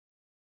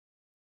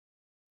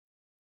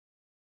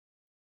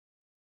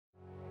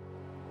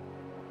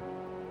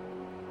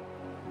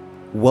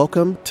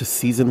Welcome to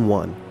Season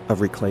 1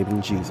 of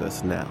Reclaiming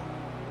Jesus Now.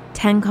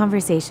 10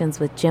 conversations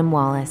with Jim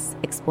Wallis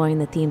exploring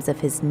the themes of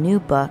his new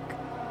book,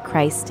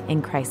 Christ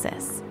in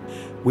Crisis.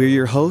 We're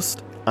your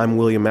hosts. I'm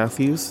William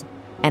Matthews.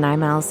 And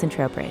I'm Allison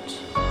Trowbridge.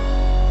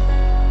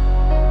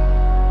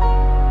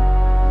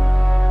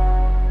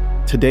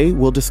 Today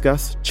we'll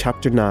discuss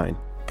Chapter 9,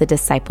 The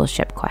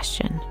Discipleship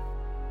Question.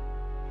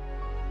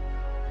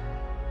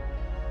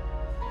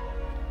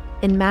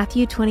 In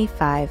Matthew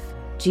 25,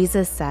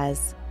 Jesus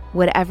says,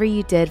 "Whatever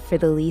you did for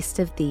the least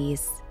of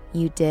these,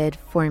 you did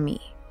for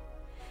me."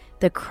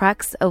 The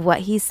crux of what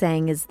he's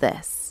saying is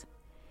this: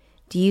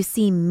 do you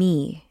see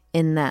me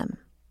in them?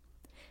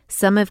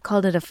 Some have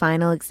called it a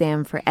final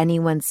exam for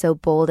anyone so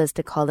bold as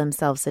to call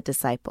themselves a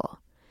disciple.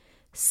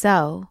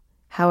 So,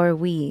 how are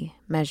we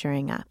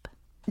measuring up?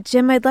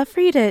 Jim, I'd love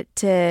for you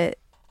to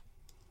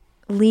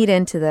lead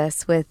into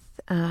this with,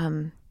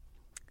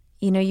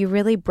 you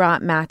really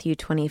brought Matthew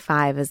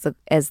 25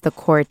 as the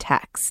core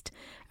text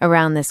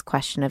around this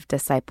question of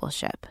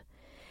discipleship.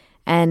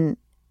 And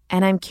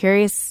I'm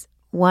curious,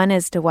 one,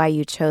 as to why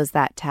you chose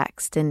that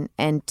text,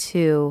 and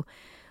two,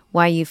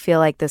 why you feel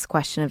like this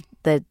question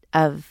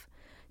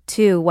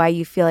why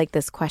you feel like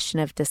this question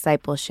of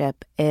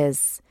discipleship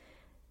is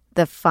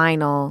the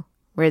final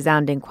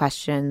resounding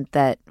question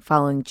that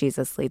following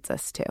Jesus leads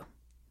us to.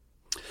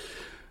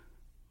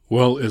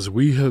 Well, as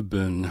we have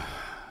been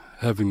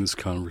having this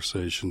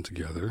conversation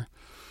together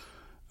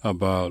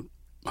about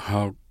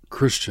how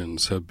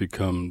Christians have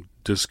become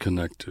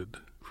disconnected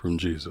from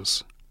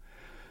Jesus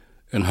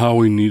and how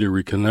we need to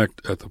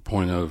reconnect at the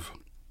point of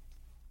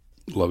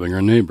loving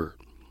our neighbor,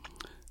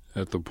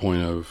 at the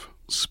point of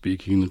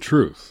speaking the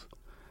truth,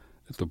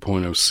 at the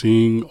point of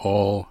seeing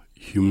all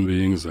human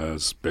beings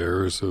as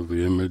bearers of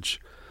the image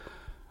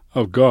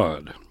of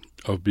God,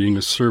 of being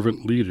a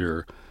servant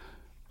leader,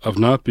 of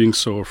not being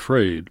so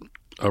afraid,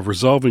 of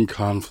resolving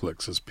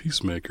conflicts as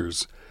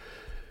peacemakers,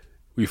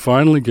 we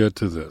finally get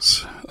to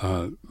this.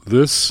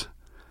 This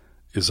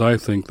is, I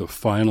think, the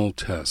final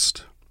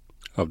test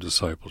of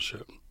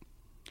discipleship.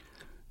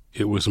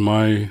 It was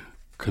my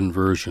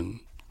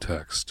conversion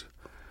text.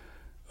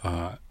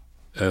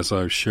 As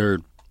I've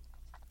shared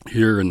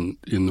here in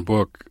the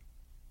book,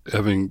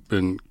 having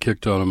been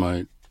kicked out of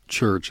my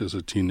church as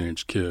a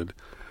teenage kid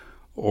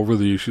over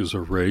the issues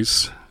of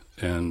race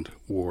and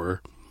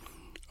war,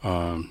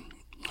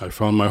 I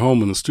found my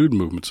home in the student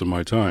movements of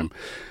my time.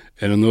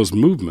 And in those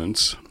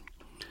movements,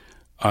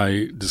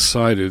 I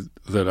decided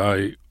that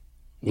I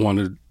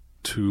wanted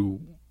to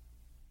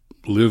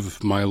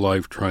live my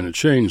life trying to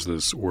change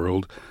this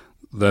world,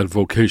 that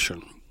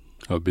vocation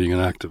of being an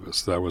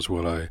activist. That was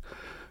what I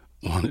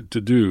wanted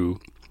to do,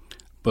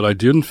 but I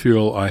didn't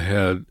feel I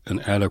had an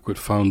adequate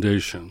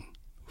foundation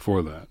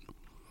for that.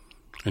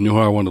 I knew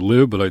how I wanted to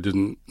live, but I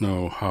didn't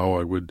know how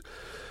I would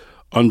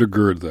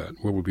undergird that,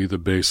 what would be the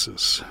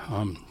basis,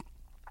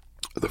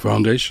 the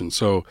foundation.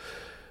 So,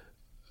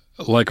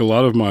 like a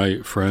lot of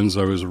my friends,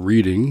 I was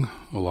reading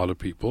a lot of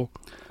people,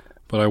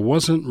 but I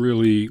wasn't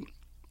really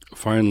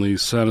finally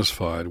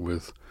satisfied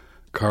with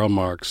Karl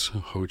Marx,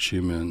 Ho Chi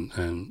Minh,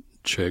 and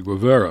Che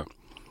Guevara.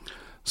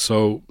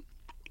 So,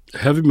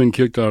 having been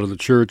kicked out of the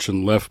church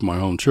and left my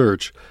home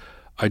church,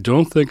 I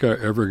don't think I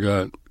ever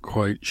got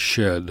quite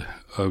shed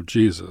of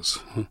Jesus.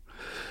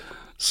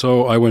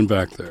 So I went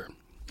back there.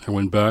 I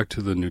went back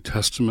to the New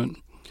Testament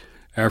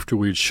after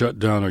we'd shut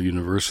down our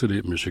university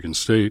at Michigan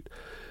State,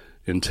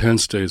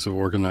 intense days of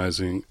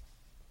organizing,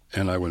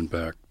 and I went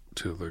back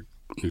to the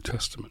New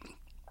Testament.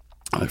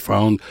 I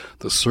found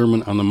the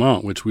Sermon on the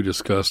Mount, which we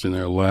discussed in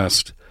our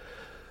last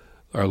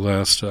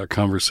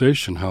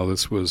conversation, how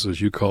this was, as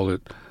you called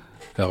it,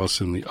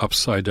 Allison, the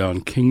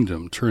upside-down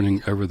kingdom,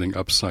 turning everything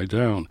upside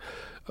down.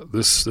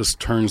 This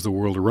turns the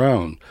world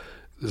around.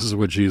 This is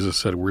what Jesus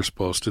said we're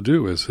supposed to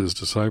do as his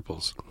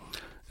disciples.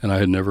 And I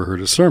had never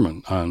heard a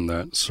sermon on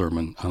that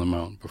Sermon on the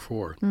Mount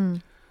before.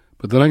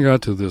 But then I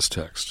got to this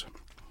text,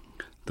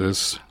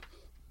 this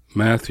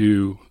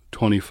Matthew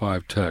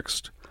 25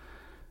 text,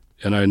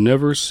 and I'd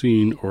never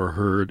seen or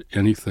heard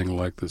anything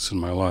like this in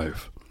my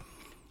life.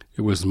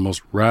 It was the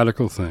most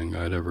radical thing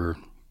I'd ever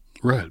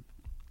read,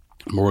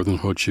 more than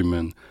Ho Chi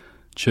Minh,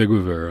 Che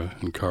Guevara,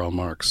 and Karl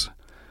Marx.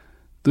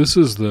 This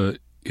is the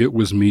 "it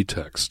was me"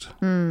 text.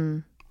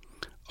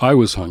 I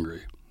was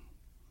hungry,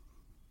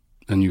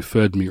 and you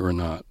fed me or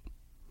not.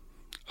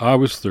 I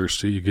was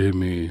thirsty, you gave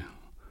me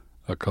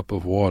a cup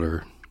of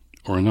water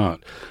or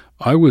not.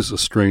 I was a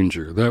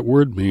stranger. That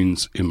word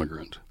means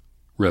immigrant,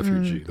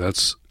 refugee.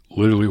 That's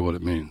literally what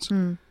it means.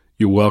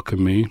 You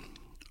welcomed me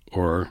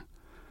or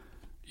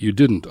you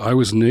didn't. I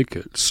was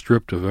naked,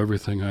 stripped of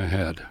everything I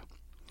had,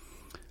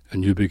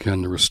 and you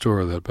began to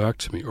restore that back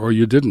to me, or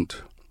you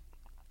didn't.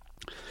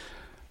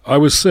 I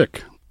was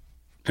sick,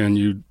 and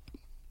you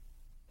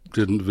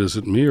didn't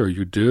visit me, or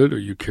you did, or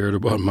you cared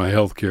about my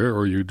health care,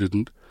 or you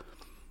didn't.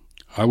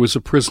 I was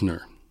a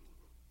prisoner.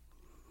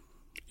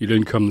 You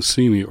didn't come to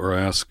see me or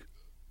ask,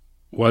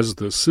 was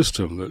the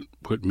system that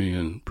put me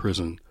in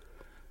prison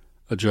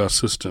a just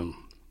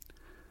system?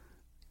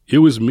 It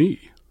was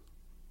me.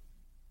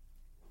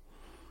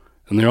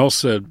 And they all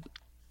said,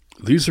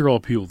 these are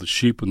all people, the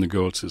sheep and the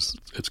goats, as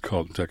it's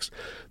called in text.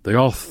 They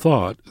all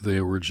thought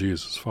they were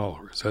Jesus'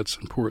 followers. That's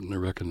important to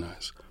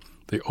recognize.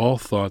 They all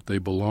thought they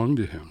belonged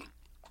to him.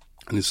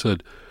 And he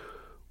said,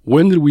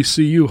 when did we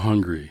see you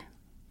hungry,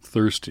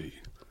 thirsty,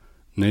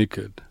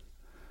 naked,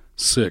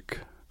 sick,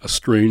 a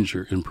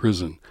stranger, in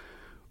prison?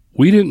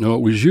 We didn't know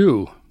it was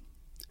you.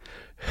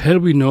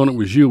 Had we known it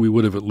was you, we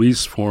would have at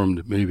least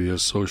formed maybe a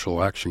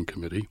social action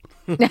committee.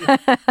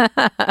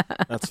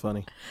 That's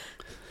funny.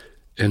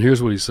 And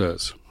here's what he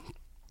says.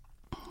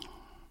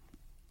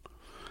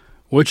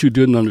 What you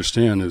didn't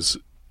understand is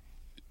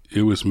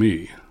it was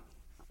me.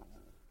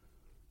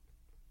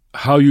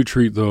 How you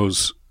treat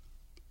those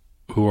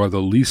who are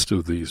the least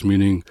of these,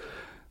 meaning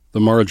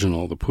the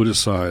marginal, the put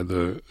aside,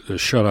 the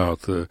shut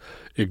out, the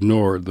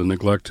ignored, the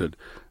neglected,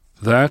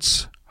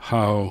 that's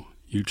how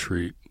you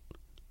treat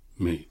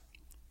me.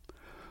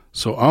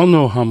 So I'll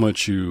know how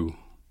much you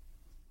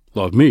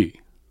love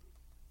me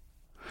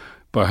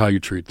by how you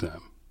treat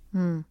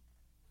them.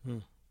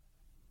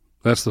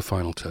 That's the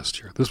final test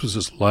here. This was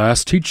his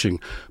last teaching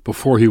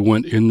before he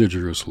went into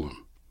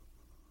Jerusalem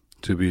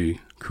to be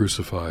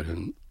crucified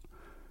and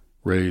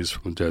raised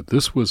from the dead.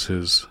 This was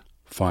his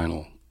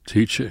final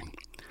teaching.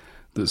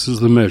 This is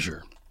the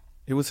measure.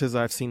 It was his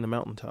I've seen the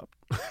mountaintop.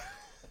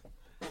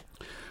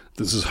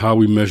 This is how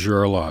we measure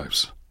our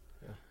lives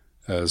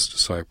as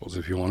disciples.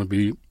 If you want to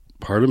be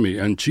part of me.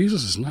 And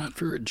Jesus is not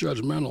very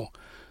judgmental,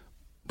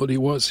 but he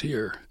was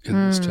here in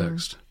this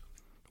text.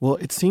 Well,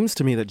 it seems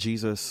to me that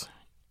Jesus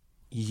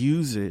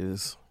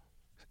uses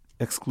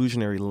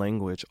exclusionary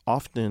language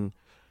often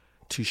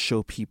to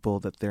show people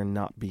that they're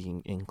not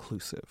being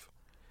inclusive.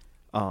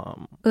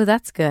 Oh,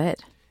 that's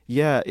good.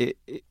 Yeah, it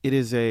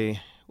is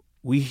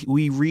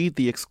we read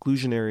the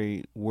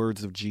exclusionary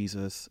words of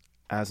Jesus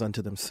as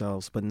unto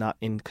themselves, but not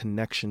in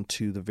connection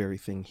to the very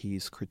thing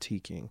he's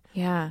critiquing.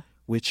 Yeah.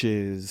 Which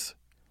is,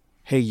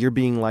 hey, you're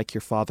being like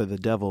your father, the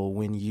devil,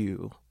 when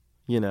you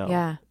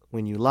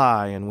when you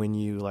lie and when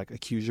you like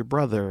accuse your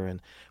brother. And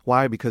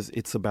why? Because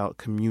it's about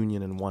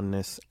communion and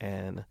oneness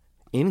and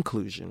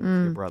inclusion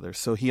with your brother.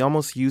 So he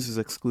almost uses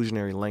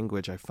exclusionary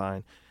language, I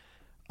find.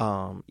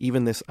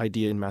 Even this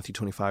idea in Matthew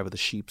 25 of the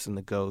sheeps and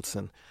the goats,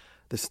 and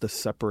the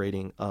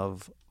separating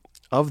of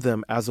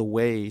them as a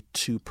way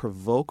to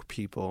provoke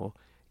people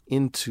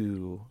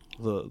into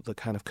the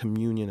kind of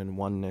communion and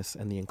oneness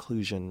and the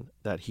inclusion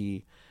that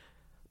he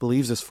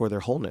believes is for their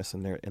wholeness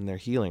and their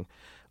healing.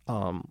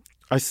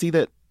 I see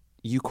that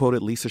you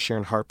quoted Lisa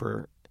Sharon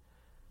Harper.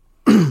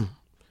 I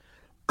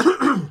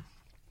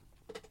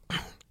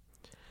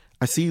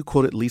see you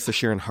quoted Lisa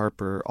Sharon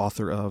Harper,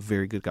 author of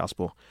Very Good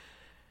Gospel.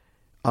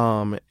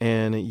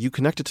 And you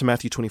connected to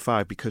Matthew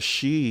 25 because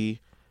she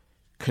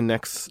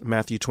connects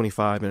Matthew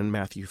 25 and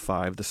Matthew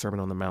 5, the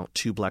Sermon on the Mount,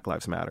 to Black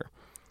Lives Matter.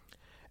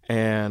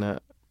 And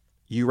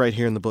you write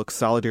here in the book,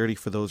 solidarity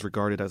for those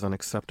regarded as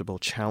unacceptable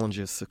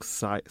challenges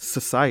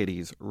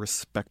society's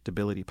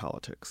respectability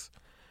politics.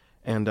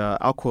 And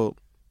I'll quote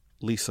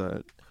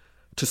Lisa,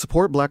 to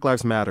support Black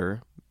Lives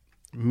Matter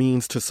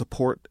means to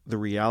support the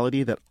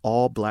reality that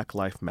all Black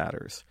life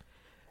matters,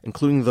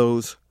 including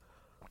those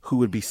who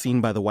would be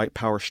seen by the white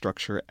power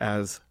structure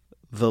as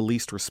the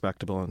least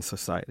respectable in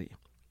society.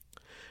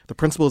 The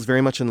principle is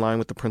very much in line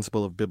with the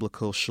principle of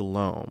biblical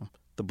shalom,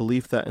 the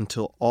belief that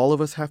until all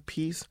of us have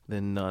peace,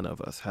 then none of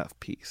us have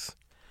peace.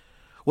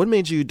 What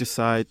made you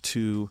decide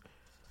to,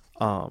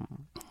 I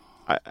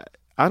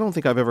don't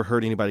think I've ever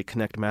heard anybody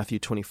connect Matthew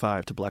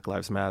 25 to Black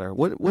Lives Matter.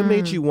 What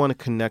made you want to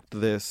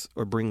connect this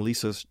or bring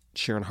Lisa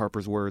Sharon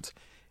Harper's words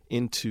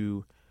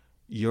into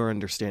your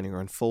understanding, or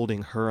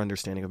unfolding her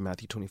understanding of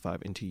Matthew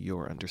 25 into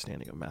your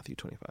understanding of Matthew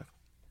 25?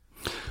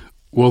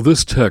 Well,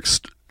 this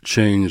text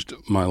changed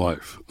my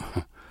life,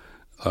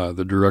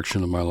 the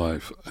direction of my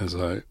life. As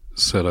I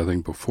said, I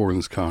think before in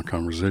this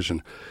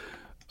conversation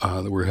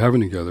that we're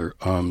having together,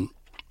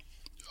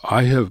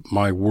 I have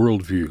my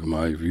worldview,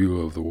 my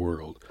view of the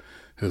world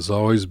has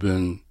always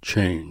been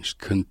changed,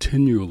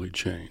 continually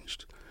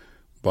changed,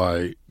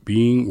 by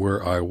being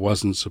where I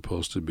wasn't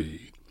supposed to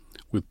be,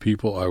 with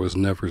people I was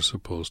never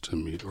supposed to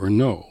meet or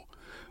know,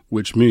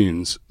 which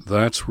means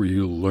that's where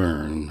you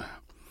learn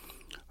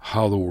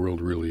how the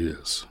world really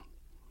is.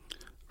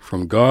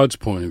 From God's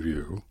point of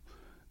view,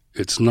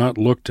 it's not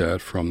looked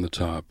at from the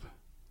top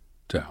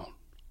down.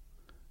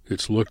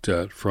 It's looked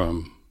at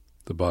from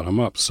the bottom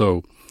up.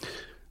 So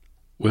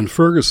when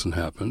Ferguson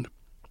happened,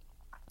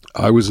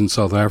 I was in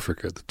South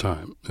Africa at the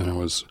time, and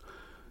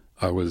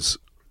I was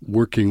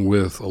working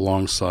with,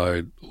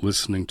 alongside,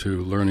 listening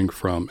to, learning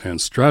from, and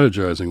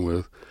strategizing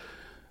with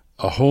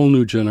a whole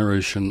new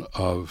generation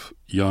of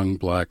young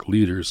Black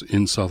leaders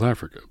in South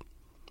Africa.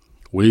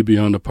 Way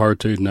beyond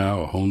apartheid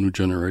now, a whole new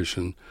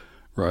generation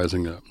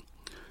rising up.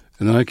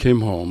 And then I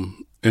came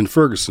home, and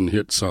Ferguson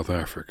hit South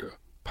Africa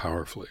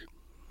powerfully.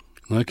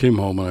 And I came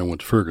home and I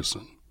went to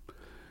Ferguson,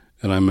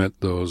 and I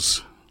met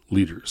those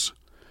leaders.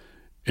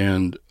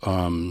 And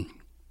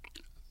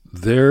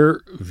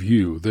their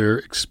view, their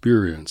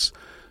experience,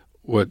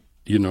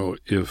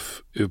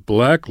 if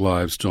Black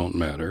lives don't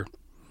matter,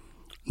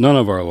 none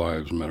of our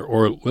lives matter.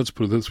 Or let's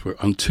put it this way,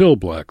 until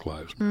Black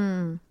Lives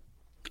Matter.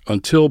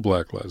 Until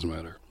Black Lives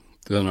Matter,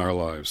 then our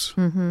lives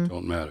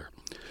don't matter.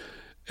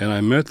 And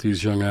I met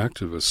these young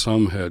activists.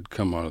 Some had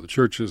come out of the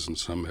churches and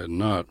some had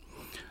not.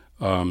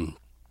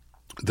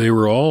 They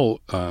were all,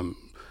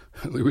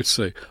 they would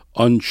say,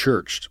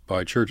 unchurched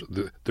by church.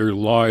 Their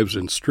lives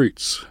and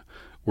streets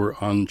were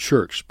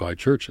unchurched by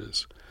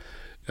churches.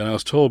 And I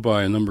was told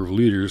by a number of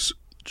leaders,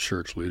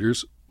 church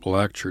leaders,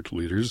 black church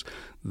leaders,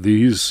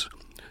 these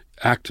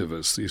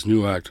activists, these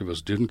new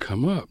activists, didn't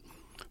come up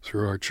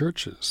through our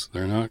churches.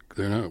 They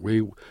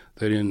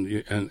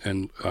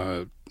didn't,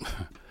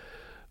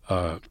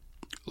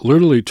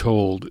 literally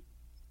told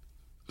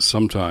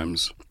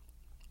sometimes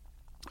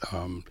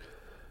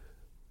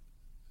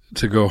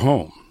to go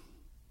home.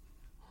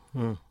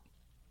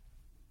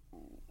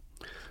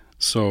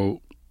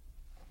 So,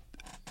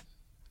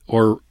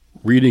 or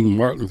reading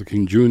Martin Luther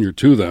King Jr.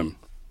 to them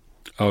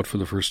out for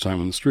the first time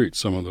on the street,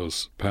 some of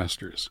those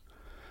pastors.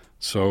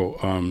 So,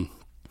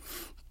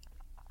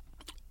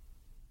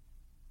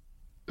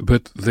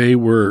 but they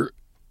were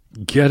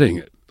getting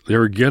it. They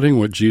were getting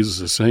what Jesus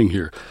is saying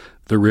here.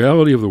 The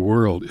reality of the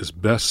world is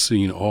best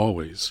seen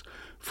always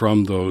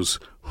from those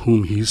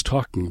whom he's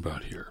talking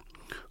about here,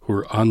 who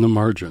are on the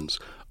margins,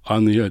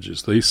 on the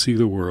edges. They see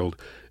the world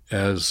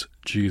as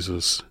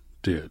Jesus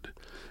did.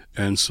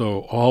 And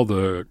so all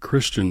the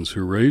Christians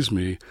who raised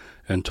me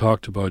and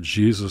talked about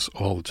Jesus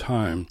all the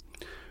time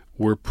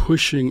were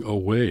pushing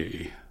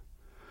away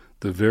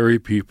the very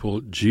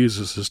people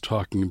Jesus is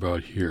talking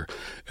about here.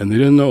 And they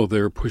didn't know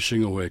they were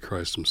pushing away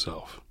Christ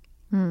himself.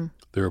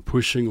 They were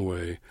pushing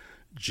away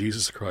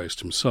Jesus Christ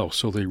himself.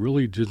 So they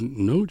really didn't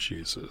know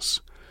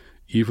Jesus,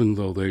 even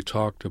though they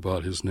talked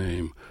about his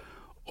name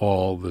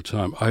all the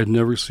time. I had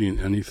never seen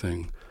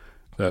anything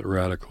that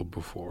radical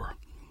before.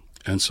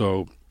 And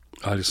so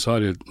I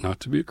decided not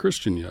to be a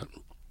Christian yet,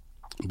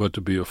 but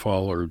to be a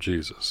follower of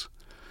Jesus.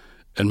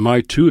 And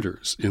my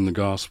tutors in the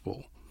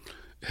gospel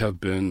have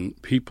been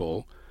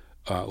people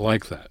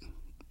like that.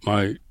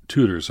 My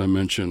tutors, I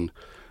mentioned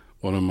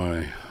one of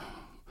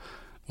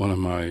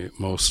my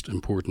most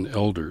important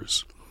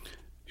elders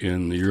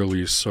in the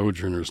early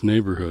Sojourners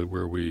neighborhood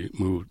where we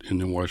moved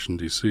into Washington,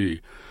 D.C.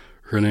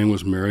 Her name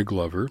was Mary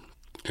Glover,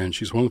 and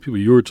she's one of the people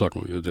you were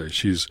talking about the other day.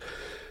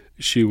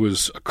 She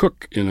was a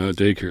cook in a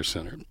daycare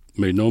center,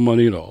 made no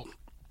money at all,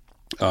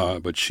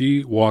 but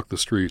she walked the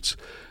streets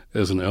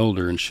as an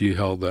elder, and she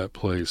held that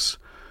place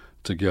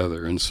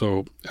together. And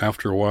so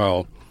after a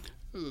while,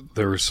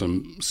 there were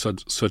some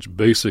such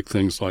basic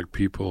things like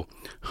people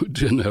who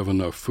didn't have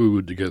enough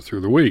food to get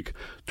through the week,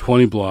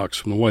 20 blocks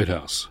from the White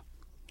House.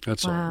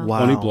 That's all.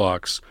 20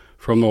 blocks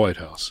from the White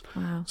House.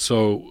 Wow.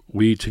 So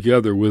we,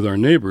 together with our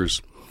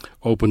neighbors,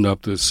 opened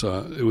up this,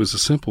 it was a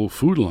simple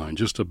food line,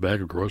 just a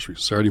bag of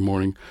groceries. Saturday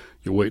morning,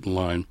 you wait in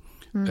line,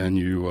 and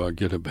you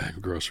get a bag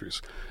of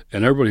groceries.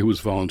 And everybody who was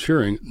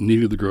volunteering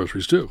needed the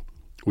groceries too.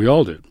 We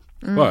all did.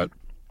 But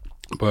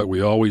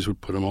we always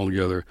would put them all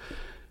together.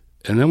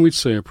 And then we'd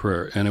say a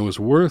prayer. And it was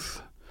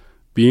worth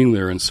being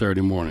there on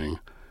Saturday morning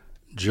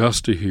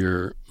just to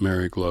hear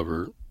Mary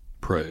Glover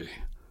pray,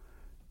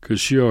 because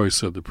she always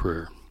said the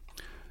prayer.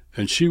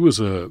 And she was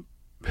a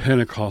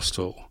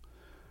Pentecostal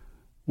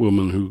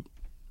woman who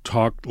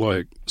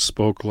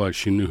spoke like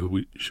she knew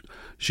who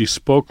she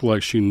spoke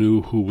like she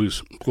knew who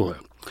was.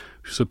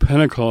 She's a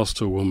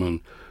Pentecostal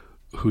woman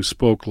who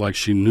spoke like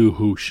she knew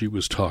who she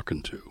was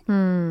talking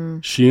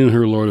to. She and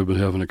her Lord have been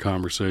having a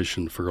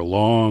conversation for a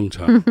long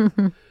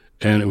time.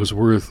 And it was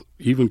worth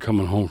even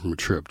coming home from a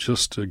trip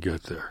just to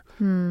get there,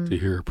 to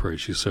hear her pray.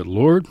 She said,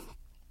 Lord,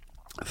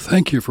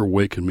 thank you for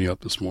waking me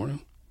up this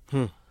morning.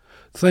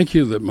 Thank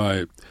you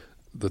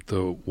that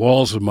the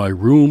walls of my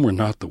room were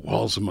not the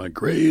walls of my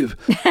grave,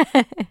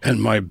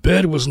 and my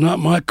bed was not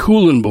my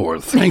cooling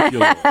board. Thank you,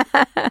 Lord.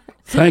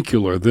 Thank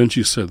you, Lord. Then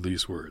she said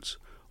these words,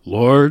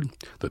 Lord,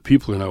 the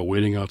people are now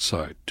waiting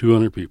outside,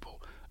 200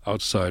 people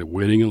outside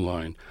waiting in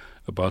line,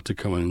 about to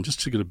come in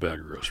just to get a bag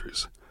of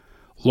groceries.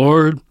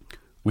 Lord,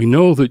 we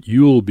know that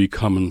you'll be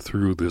coming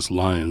through this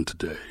line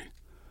today.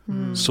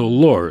 So,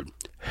 Lord,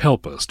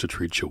 help us to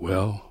treat you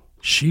well.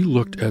 She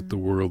looked at the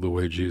world the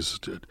way Jesus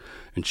did,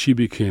 and she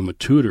became a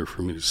tutor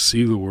for me to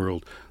see the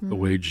world the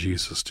way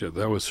Jesus did.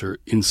 That was her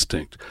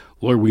instinct.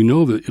 Lord, we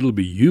know that it'll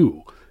be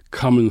you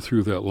coming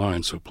through that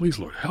line, so please,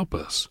 Lord, help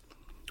us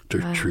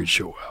to treat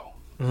you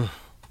well.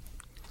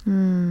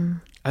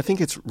 I think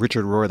it's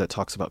Richard Rohr that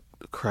talks about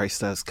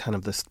Christ as kind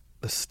of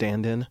the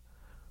stand-in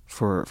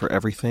for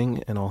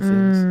everything and all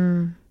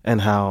things,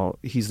 and how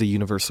he's the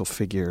universal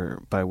figure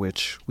by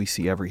which we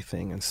see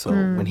everything. And so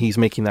when he's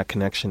making that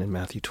connection in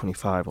Matthew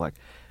 25, like,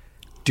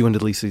 do unto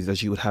the least of these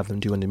as you would have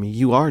them do unto me,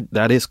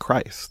 that is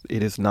Christ.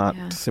 It is not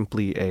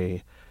simply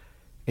a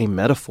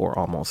metaphor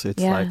almost.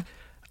 It's like,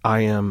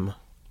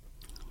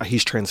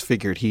 he's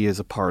transfigured. He is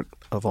a part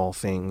of all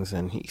things,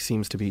 and he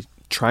seems to be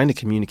trying to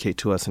communicate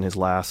to us in his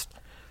last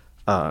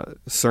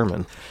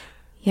sermon.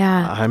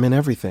 I'm in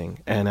everything,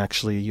 and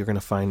actually you're going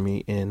to find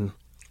me in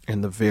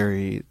the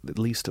very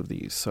least of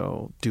these,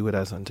 so do it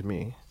as unto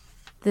me.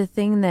 The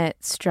thing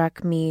that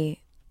struck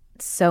me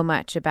so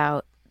much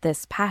about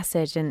this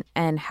passage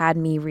and had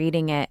me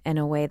reading it in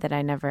a way that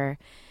I never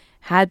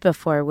had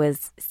before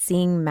was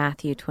seeing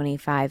Matthew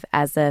 25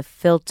 as a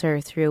filter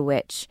through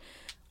which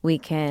we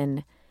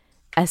can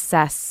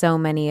assess so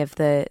many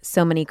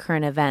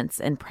current events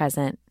and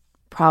present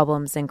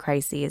problems and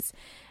crises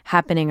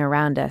happening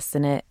around us.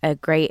 And a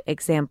great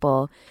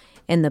example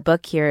in the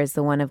book here is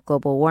the one of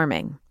global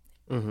warming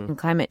and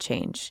climate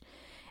change.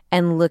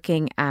 And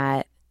looking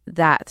at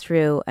that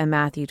through a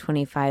Matthew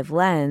 25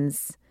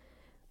 lens,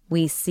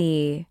 we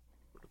see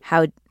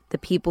how the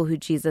people who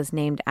Jesus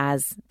named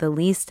as the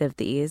least of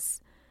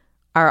these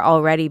are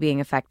already being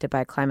affected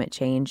by climate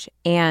change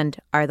and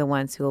are the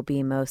ones who will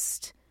be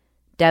most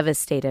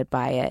devastated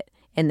by it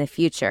in the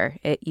future.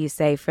 You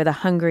say, for the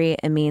hungry,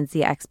 it means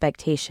the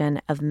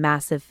expectation of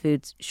massive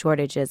food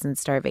shortages and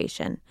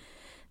starvation.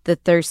 The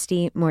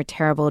thirsty, more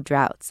terrible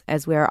droughts,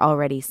 as we are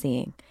already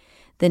seeing.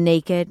 The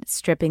naked,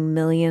 stripping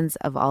millions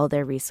of all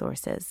their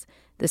resources.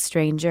 The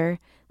stranger,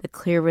 the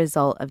clear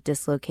result of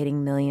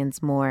dislocating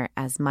millions more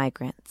as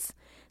migrants.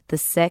 The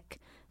sick,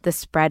 the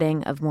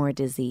spreading of more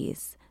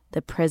disease.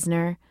 The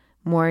prisoner,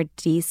 more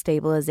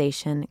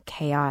destabilization,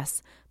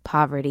 chaos,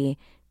 poverty,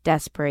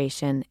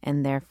 desperation,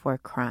 and therefore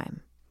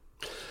crime.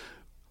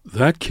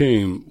 That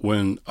came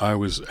when I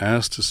was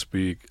asked to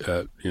speak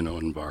at, an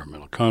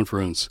environmental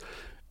conference,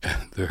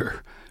 and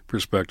their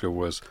perspective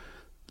was,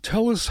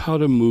 tell us how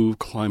to move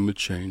climate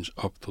change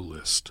up the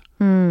list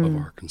of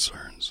our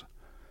concerns.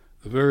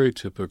 A very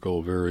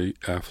typical, very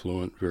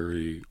affluent,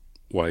 very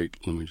white,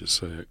 let me just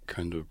say it,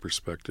 kind of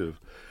perspective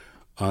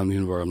on the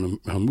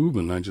environmental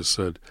movement. I just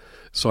said,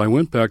 so I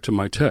went back to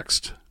my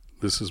text.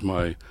 This is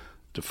my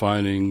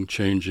defining,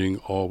 changing,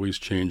 always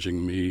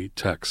changing me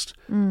text.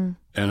 And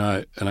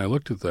I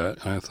looked at that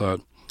and I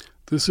thought,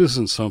 this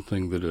isn't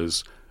something that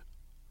is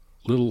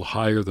a little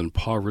higher than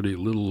poverty, a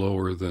little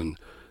lower than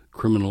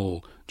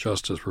criminal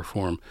justice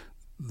reform.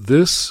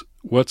 This,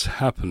 what's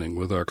happening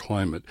with our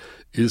climate,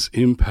 is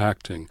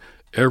impacting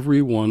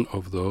every one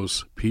of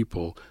those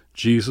people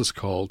Jesus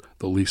called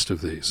the least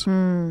of these.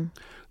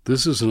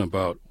 This isn't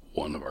about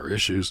one of our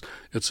issues.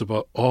 It's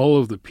about all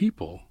of the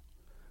people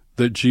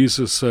that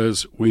Jesus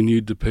says we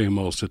need to pay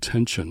most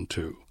attention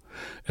to.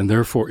 And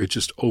therefore, it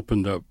just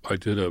opened up. I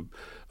did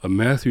a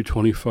Matthew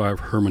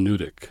 25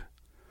 hermeneutic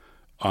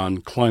on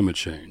climate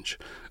change,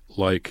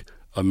 like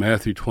a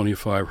Matthew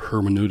 25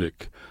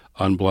 hermeneutic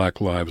on Black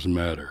Lives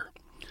Matter.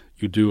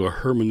 You do a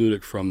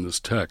hermeneutic from this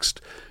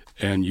text,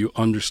 and you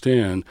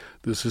understand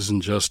this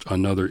isn't just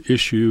another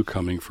issue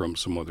coming from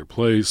some other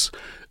place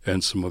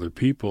and some other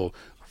people.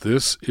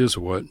 This is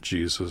what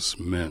Jesus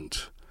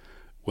meant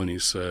when he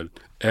said,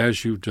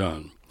 as you've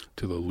done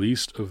to the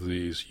least of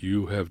these,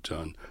 you have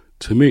done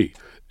to me.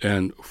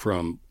 And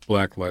from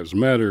Black Lives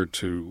Matter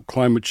to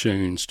climate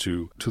change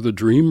to the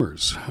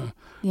dreamers who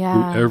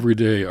every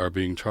day are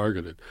being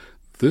targeted.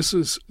 This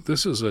is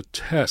a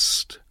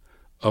test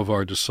of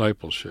our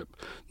discipleship,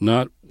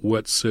 not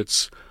what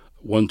sits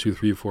 1, 2,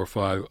 3, 4,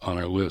 5 on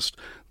our list.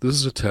 This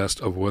is a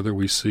test of whether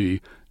we see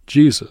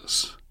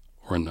Jesus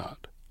or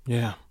not.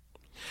 Yeah.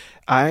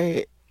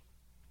 I'll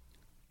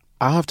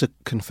have to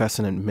confess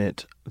and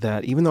admit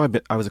that even though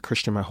I was a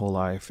Christian my whole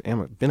life,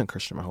 and I've been a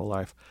Christian my whole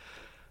life,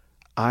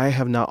 I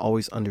have not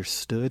always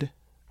understood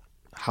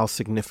how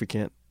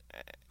significant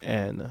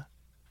and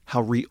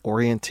how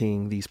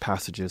reorienting these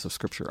passages of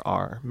Scripture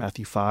are.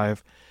 Matthew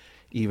 5,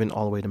 even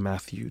all the way to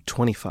Matthew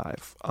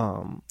 25.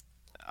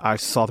 I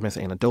saw them as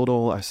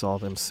anecdotal. I saw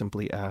them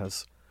simply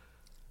as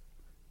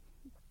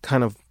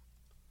kind of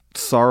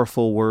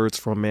sorrowful words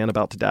from a man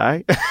about to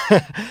die.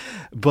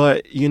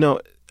 But,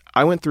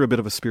 I went through a bit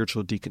of a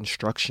spiritual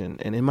deconstruction.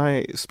 And in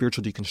my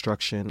spiritual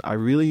deconstruction, I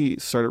really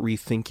started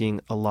rethinking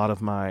a lot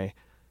of my,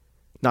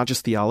 not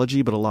just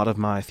theology, but a lot of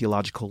my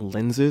theological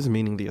lenses,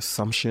 meaning the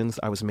assumptions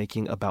I was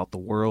making about the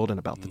world and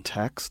about the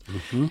text.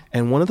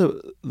 And one of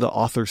the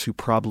authors who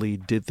probably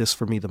did this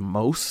for me the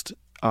most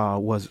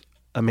was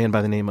a man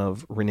by the name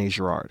of René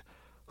Girard,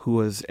 who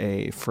was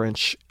a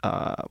French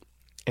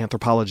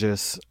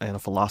anthropologist and a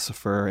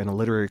philosopher and a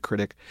literary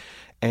critic.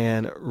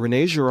 And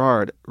René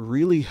Girard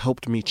really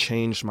helped me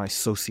change my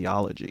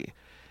sociology.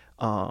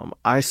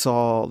 I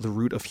saw the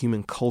root of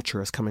human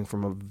culture as coming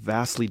from a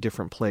vastly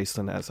different place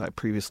than as I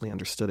previously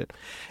understood it.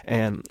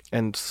 And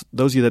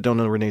those of you that don't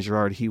know René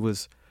Girard, he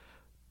was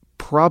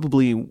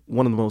probably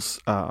one of the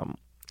most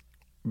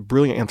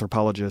brilliant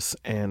anthropologists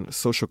and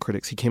social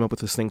critics. He came up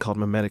with this thing called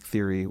mimetic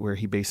theory, where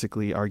he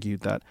basically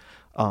argued that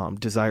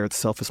desire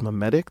itself is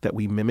mimetic, that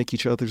we mimic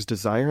each other's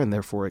desire, and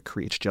therefore it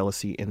creates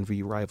jealousy,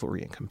 envy,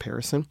 rivalry, and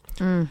comparison.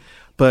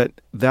 But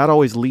that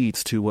always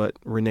leads to what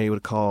René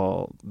would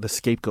call the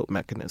scapegoat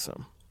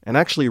mechanism. And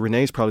actually,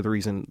 René is probably the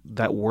reason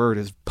that word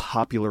is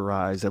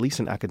popularized, at least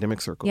in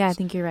academic circles. Yeah, I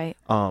think you're right.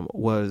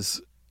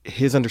 Was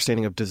his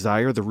understanding of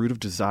desire, the root of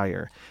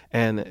desire.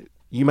 And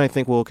you might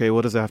think, well, okay,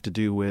 what does that have to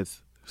do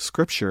with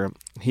Scripture?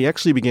 He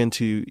actually began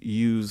to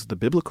use the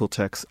biblical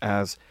text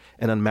as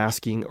an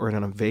unmasking or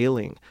an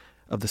unveiling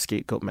of the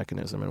scapegoat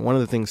mechanism. And one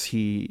of the things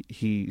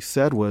he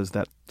said was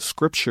that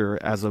Scripture,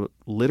 as a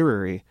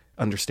literary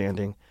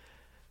understanding,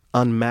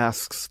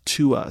 unmasks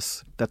to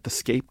us that the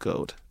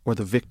scapegoat or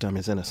the victim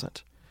is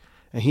innocent.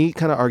 And he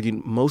kind of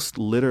argued most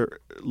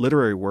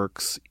literary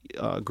works,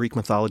 Greek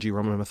mythology,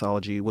 Roman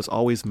mythology, was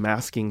always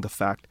masking the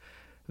fact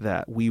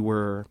that we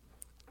were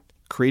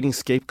creating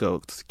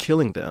scapegoats,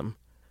 killing them,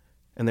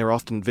 and they were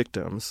often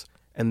victims.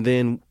 And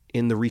then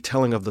in the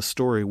retelling of the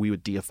story, we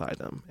would deify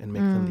them and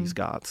make them these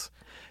gods.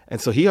 And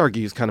so he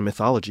argues kind of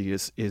mythology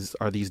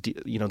are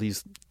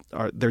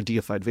they're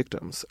deified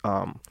victims.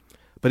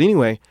 But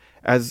anyway,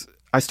 as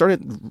I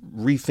started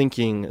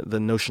rethinking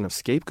the notion of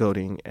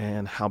scapegoating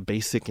and how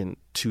basic and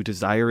to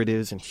desire it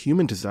is and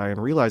human desire,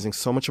 and realizing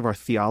so much of our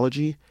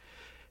theology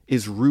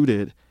is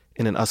rooted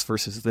in an us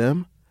versus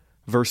them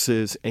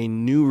versus a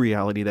new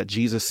reality that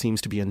Jesus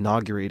seems to be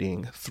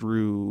inaugurating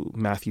through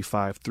Matthew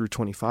 5 through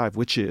 25,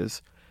 which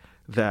is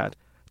that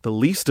the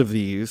least of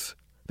these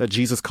that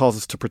Jesus calls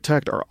us to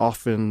protect are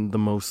often the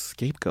most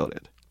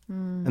scapegoated.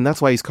 And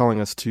that's why he's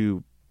calling us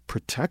to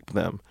protect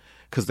them,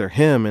 because they're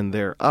him and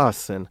they're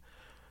us. And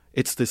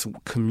it's this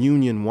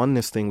communion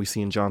oneness thing we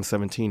see in John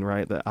 17,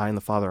 right? That I and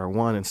the Father are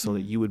one, and so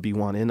that you would be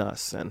one in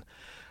us. And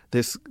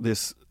this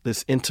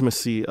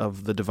intimacy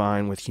of the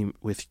divine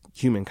with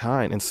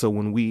humankind. And so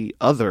when we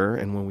other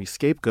and when we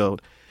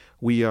scapegoat,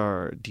 we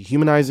are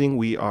dehumanizing.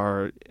 We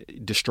are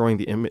destroying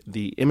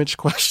the image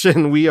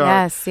question. We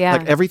are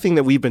like everything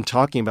that we've been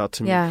talking about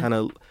to me kind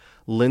of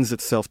lends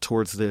itself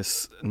towards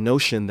this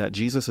notion that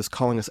Jesus is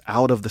calling us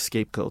out of the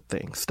scapegoat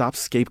thing. Stop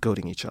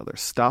scapegoating each other.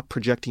 Stop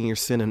projecting your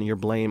sin and your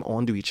blame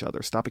onto each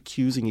other. Stop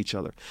accusing each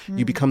other.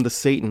 You become the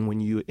Satan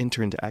when you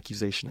enter into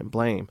accusation and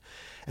blame.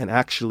 And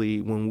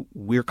actually, when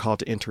we're called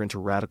to enter into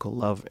radical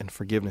love and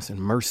forgiveness and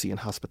mercy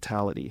and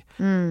hospitality.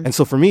 And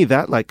so for me,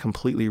 that like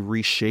completely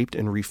reshaped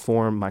and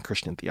reformed my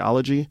Christian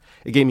theology.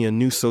 It gave me a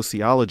new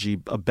sociology,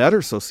 a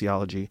better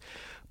sociology,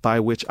 by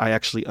which I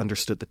actually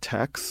understood the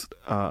text,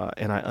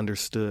 and I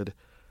understood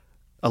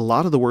a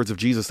lot of the words of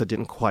Jesus that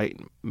didn't quite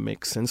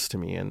make sense to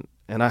me. And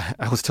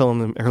I was telling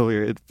them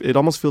earlier, it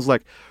almost feels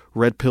like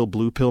red pill,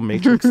 blue pill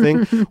matrix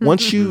thing.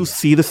 Once you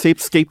see the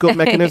scapegoat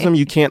mechanism,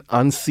 you can't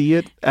unsee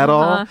it at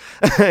all.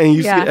 And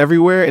you see it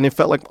everywhere. And it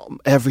felt like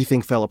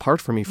everything fell apart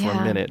for me for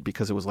a minute,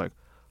 because it was like,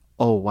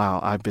 oh, wow,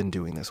 I've been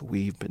doing this.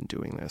 We've been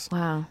doing this.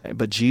 Wow.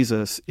 But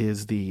Jesus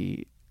is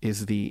the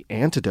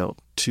antidote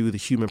to the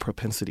human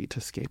propensity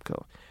to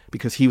scapegoat,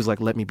 because he was like,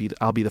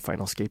 I'll be the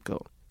final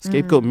scapegoat.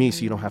 Scapegoat me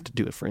so you don't have to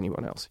do it for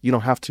anyone else. You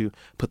don't have to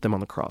put them on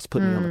the cross,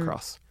 put me on the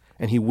cross.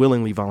 And he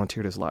willingly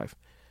volunteered his life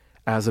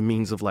as a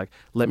means of like,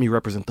 let me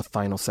represent the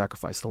final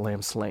sacrifice, the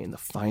lamb slain, the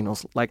final,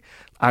 like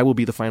I will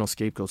be the final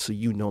scapegoat so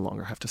you no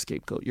longer have to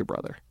scapegoat your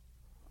brother.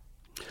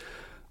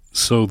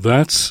 So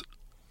that's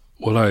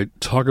what I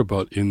talk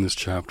about in this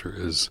chapter,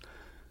 is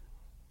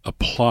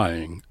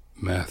applying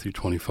Matthew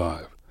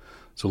 25.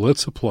 So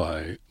let's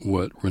apply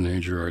what Rene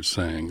Girard's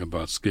saying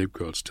about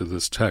scapegoats to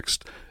this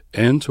text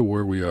and to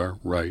where we are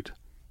right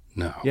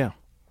now. Yeah.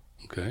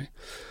 Okay?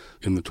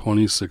 In the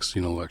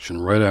 2016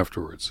 election, right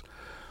afterwards,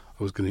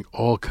 I was getting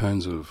all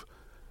kinds of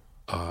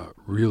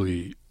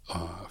really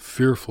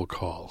fearful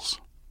calls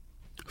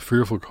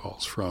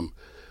from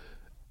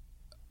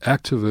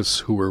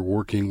activists who were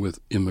working with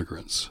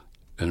immigrants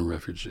and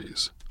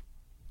refugees,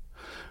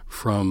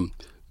 from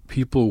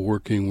people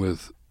working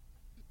with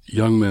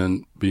young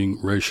men being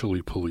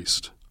racially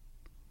policed,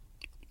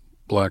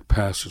 black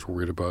pastors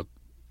worried about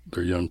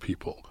their young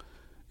people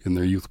in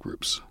their youth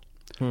groups,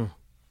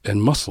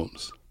 and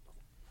Muslims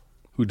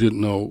who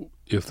didn't know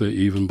if they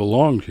even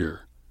belonged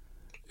here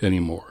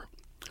anymore.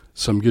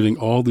 So I'm getting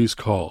all these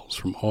calls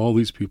from all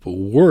these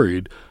people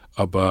worried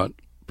about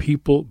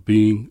people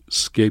being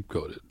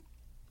scapegoated.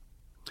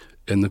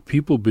 And the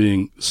people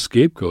being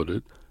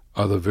scapegoated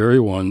are the very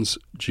ones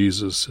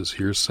Jesus is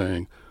here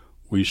saying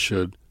we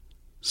should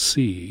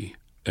see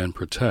and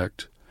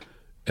protect,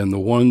 and the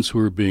ones who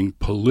are being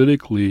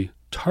politically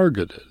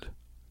targeted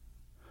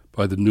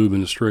by the new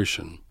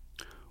administration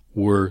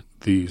were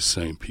these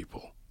same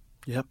people.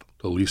 Yep.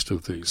 The least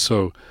of these.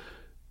 So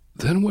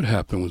then what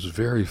happened was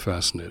very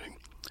fascinating.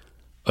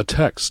 A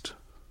text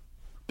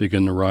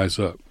began to rise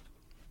up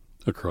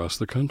across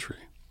the country.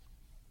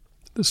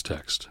 This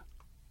text,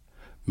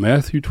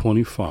 Matthew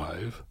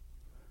 25,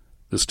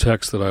 this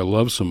text that I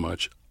love so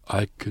much,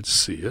 I could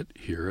see it,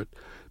 hear it,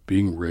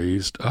 being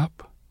raised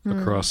up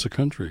across the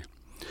country.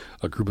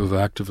 A group of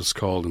activists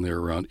called, and they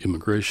were around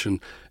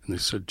immigration, and they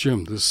said,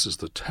 Jim, this is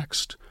the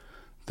text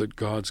that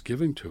God's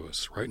giving to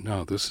us right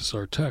now. This is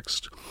our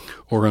text.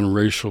 Or on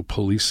racial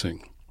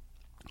policing.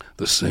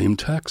 The same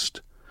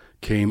text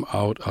came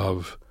out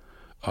of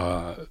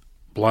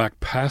black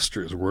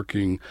pastors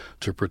working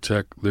to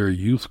protect their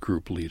youth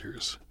group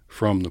leaders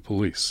from the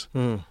police.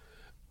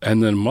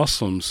 And then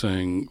Muslims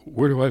saying,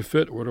 where do I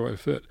fit? Where do I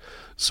fit?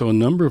 So a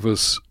number of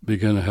us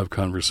began to have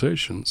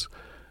conversations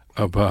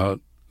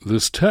about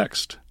this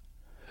text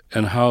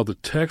and how the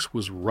text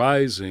was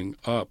rising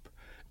up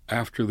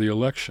after the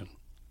election.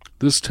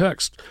 This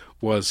text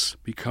was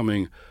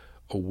becoming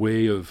a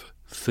way of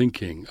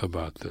thinking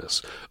about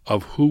this,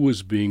 of who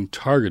was being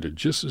targeted,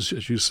 just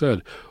as you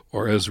said,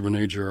 or as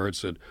Rene Girard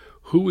said,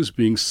 who was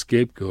being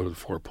scapegoated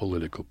for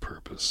political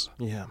purpose.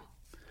 Yeah.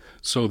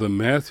 So the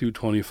Matthew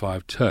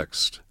 25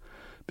 text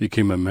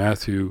became a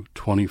Matthew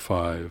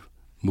 25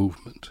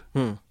 movement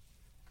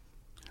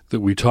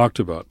that we talked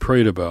about,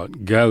 prayed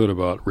about, gathered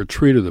about,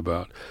 retreated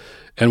about.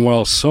 And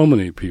while so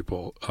many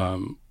people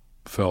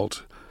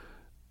felt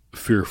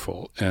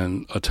fearful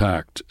and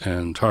attacked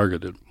and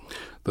targeted,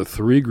 the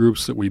three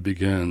groups that we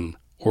began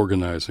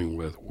organizing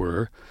with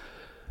were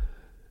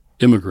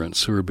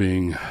immigrants who were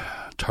being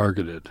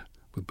targeted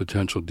with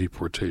potential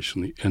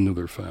deportation, the end of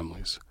their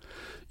families,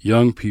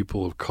 young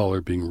people of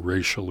color being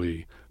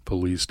racially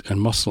policed,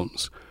 and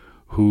Muslims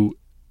who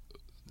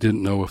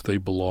didn't know if they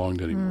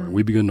belonged anymore.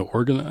 We began to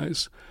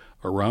organize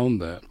around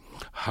that,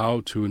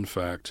 how to, in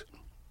fact,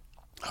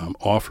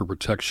 offer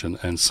protection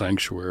and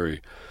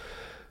sanctuary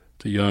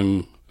to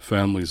young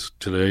families.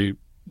 Today,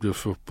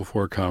 just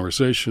before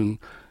conversation,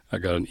 I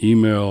got an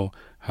email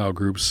how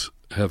groups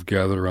have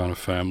gathered around a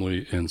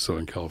family in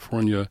Southern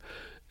California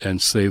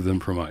and saved them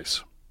from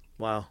ICE.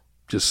 Wow.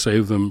 Just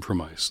save them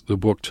from ICE. The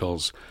book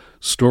tells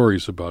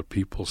stories about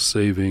people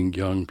saving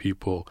young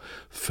people,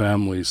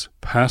 families,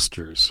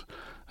 pastors,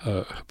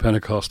 a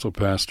Pentecostal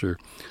pastor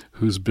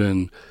who's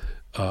been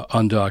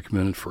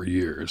undocumented for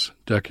years,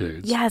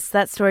 decades. Yes,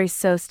 that story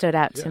so stood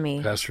out to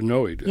me. Pastor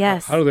Noe.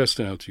 Yes. How did that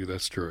stand out to you,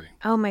 that story?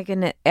 Oh my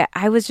goodness.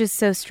 I was just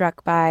so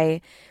struck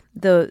by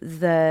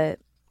the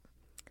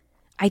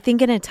I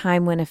think in a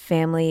time when a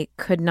family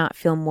could not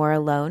feel more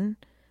alone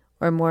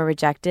or more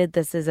rejected,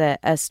 this is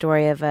a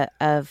story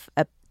of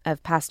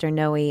Pastor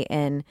Noe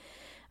in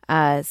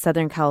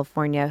Southern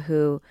California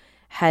who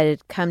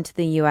had come to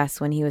the U.S.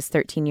 when he was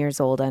 13 years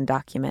old,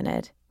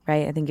 undocumented,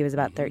 right? I think he was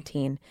about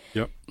 13.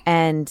 Yep.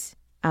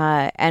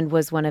 And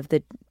was one of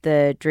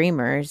the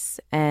dreamers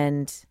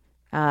and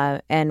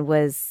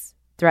was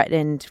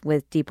threatened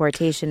with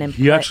deportation. And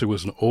he actually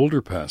was an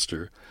older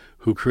pastor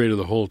who created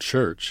the whole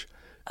church.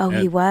 Oh,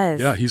 he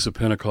was? Yeah, he's a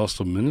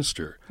Pentecostal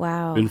minister.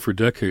 Wow. Been for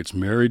decades,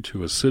 married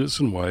to a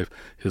citizen wife.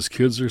 His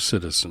kids are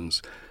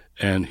citizens.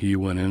 And he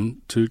went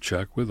in to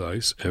check with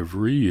ICE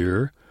every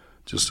year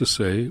just to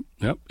say,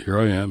 yep, here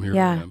I am, I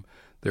am.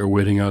 They're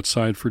waiting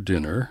outside for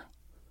dinner.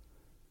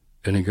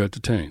 And he got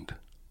detained,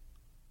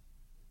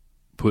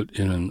 put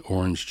in an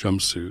orange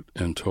jumpsuit,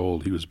 and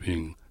told he was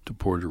being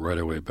deported right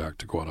away back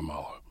to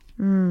Guatemala.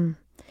 And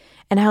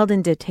held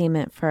in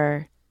detainment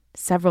for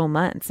several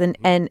months.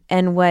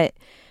 And what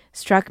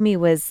struck me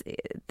was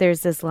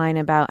there's this line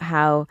about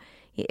how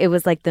it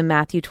was like the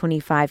Matthew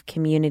 25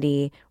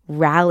 community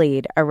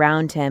rallied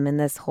around him in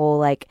this whole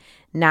like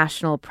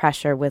national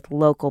pressure with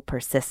local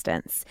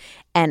persistence.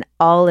 And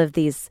all of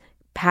these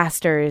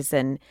pastors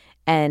and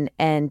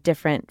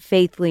different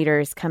faith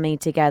leaders coming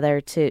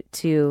together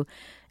to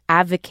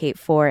advocate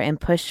for and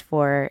push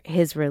for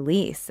his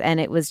release. And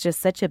it was just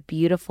such a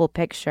beautiful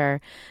picture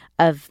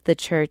of the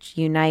church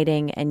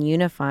uniting and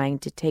unifying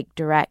to take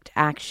direct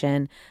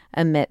action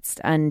amidst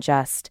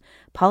unjust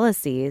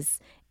policies.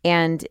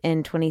 And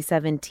in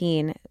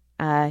 2017,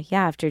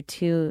 after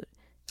two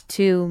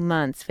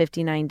months,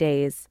 59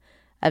 days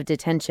of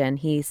detention,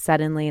 he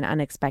suddenly and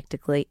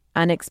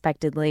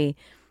unexpectedly,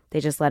 they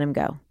just let him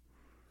go.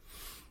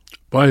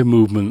 By a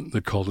movement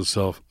that called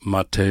itself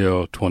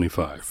Mateo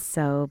 25.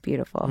 So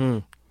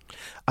beautiful.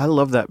 I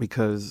love that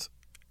because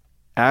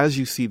as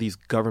you see these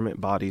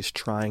government bodies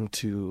trying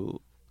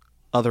to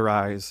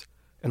otherize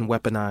and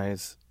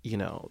weaponize,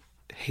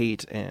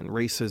 hate and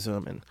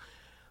racism and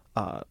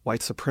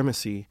white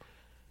supremacy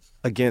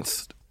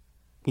against,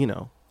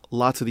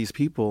 lots of these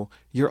people,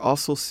 you're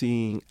also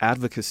seeing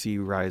advocacy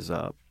rise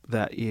up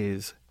that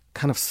is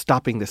kind of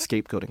stopping the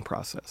scapegoating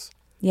process.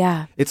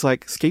 Yeah. It's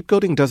like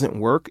scapegoating doesn't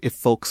work if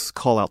folks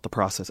call out the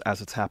process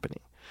as it's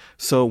happening.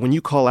 So when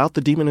you call out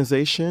the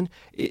demonization,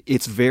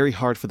 it's very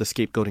hard for the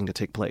scapegoating to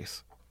take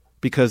place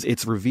because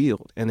it's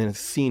revealed and then it's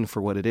seen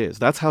for what it is.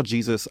 That's how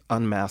Jesus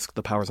unmasked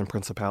the powers and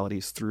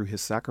principalities through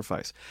his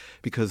sacrifice,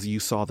 because you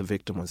saw the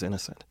victim was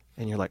innocent.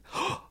 And you're like,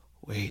 oh,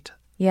 wait.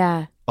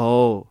 Yeah.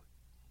 Oh,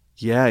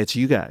 yeah, it's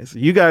you guys.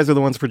 You guys are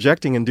the ones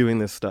projecting and doing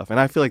this stuff. And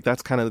I feel like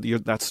that's kind of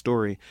that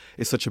story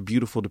is such a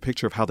beautiful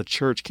depiction of how the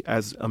church,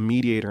 as a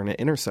mediator and an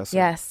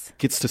intercessor,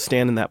 gets to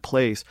stand in that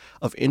place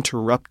of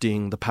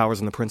interrupting the powers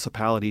and the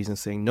principalities and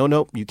saying,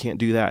 no, you can't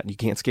do that. You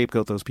can't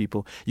scapegoat those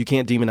people. You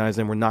can't demonize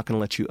them. We're not going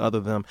to let you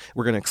other them.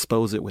 We're going to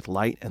expose it with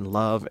light and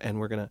love, and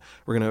we're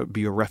gonna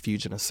be a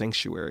refuge and a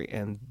sanctuary.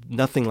 And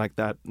nothing like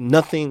that.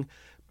 Nothing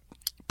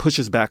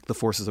pushes back the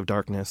forces of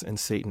darkness and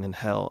Satan and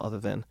hell other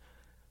than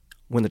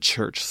when the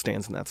church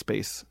stands in that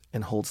space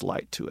and holds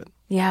light to it.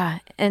 Yeah.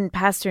 And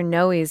Pastor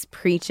Noe's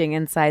preaching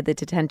inside the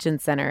detention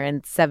center,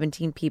 and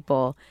 17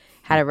 people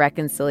had a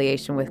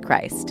reconciliation with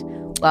Christ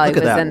while he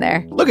was in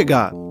there. Look at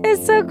God.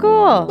 It's so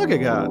cool. Look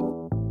at God.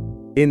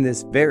 In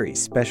this very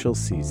special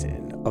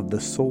season of The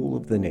Soul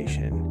of the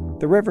Nation,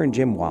 the Reverend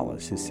Jim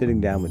Wallis is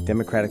sitting down with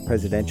Democratic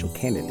presidential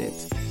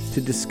candidates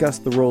to discuss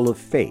the role of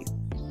faith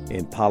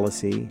in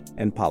policy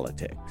and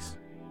politics.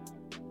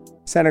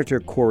 Senator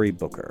Cory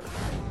Booker.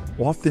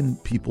 Often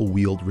people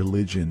wield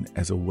religion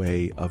as a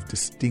way of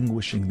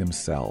distinguishing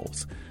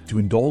themselves, to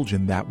indulge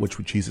in that which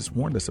Jesus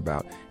warned us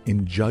about,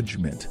 in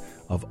judgment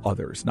of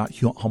others, not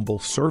humble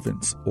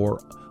servants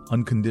or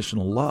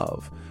unconditional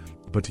love,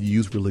 but to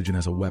use religion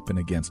as a weapon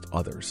against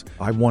others.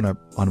 I want to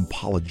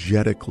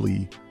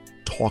unapologetically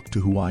talk to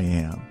who I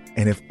am.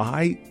 And if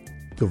I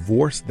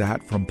divorce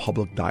that from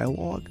public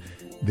dialogue,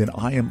 then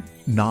I am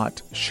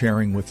not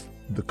sharing with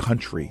the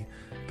country,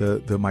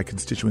 my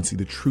constituency,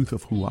 the truth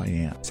of who I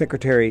am.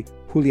 Secretary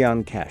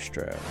Julian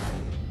Castro.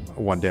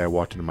 One day I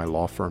walked into my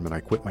law firm and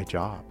I quit my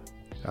job.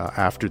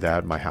 After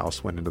that, my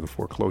house went into the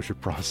foreclosure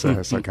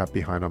process. I got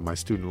behind on my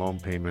student loan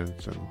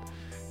payments, and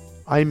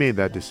I made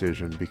that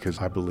decision because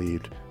I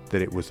believed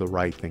that it was the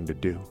right thing to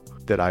do,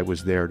 that I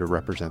was there to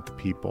represent the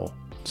people.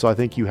 So I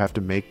think you have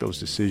to make those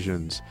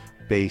decisions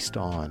based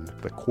on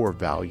the core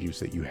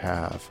values that you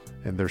have,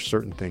 and there's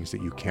certain things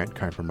that you can't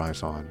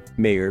compromise on.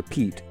 Mayor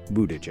Pete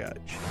Buttigieg.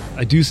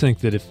 I do think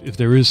that if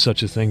there is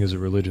such a thing as a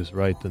religious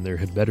right, then there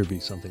had better be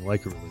something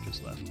like a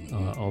religious left,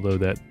 although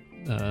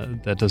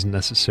that doesn't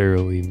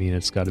necessarily mean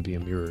it's got to be a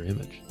mirror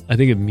image. I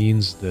think it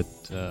means that,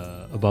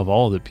 above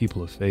all, that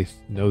people of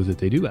faith know that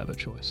they do have a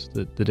choice,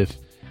 that if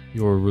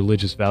your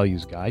religious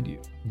values guide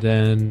you,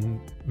 then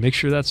make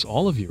sure that's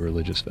all of your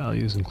religious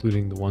values,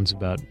 including the ones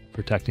about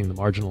protecting the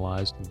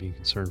marginalized and being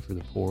concerned for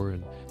the poor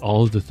and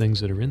all of the things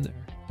that are in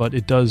there. But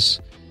it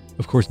does,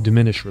 of course,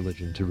 diminish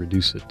religion to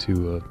reduce it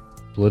to a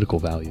political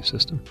value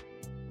system.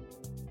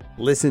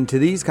 Listen to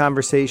these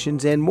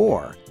conversations and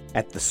more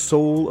at the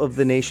Soul of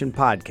the Nation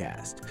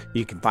podcast.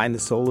 You can find the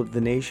Soul of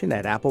the Nation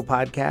at Apple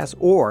Podcasts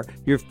or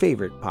your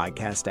favorite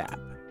podcast app.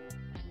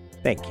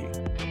 Thank you.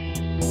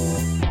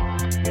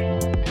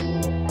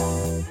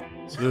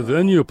 So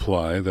then you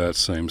apply that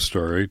same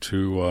story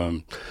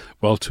to,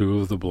 two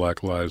of the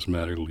Black Lives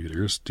Matter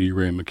leaders, D.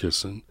 Ray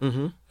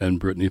McKisson and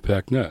Brittany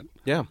Packnett.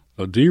 Yeah.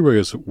 Now, D.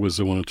 Ray was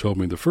the one who told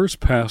me the first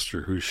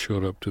pastor who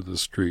showed up to the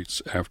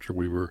streets after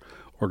we were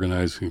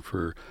organizing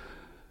for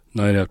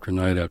night after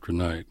night after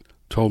night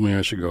told me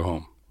I should go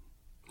home.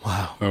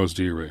 Wow. That was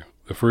D. Ray.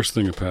 The first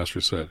thing a pastor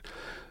said.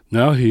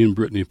 Now he and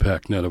Brittany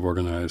Packnett have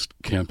organized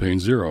Campaign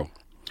Zero,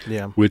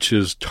 which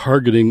is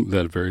targeting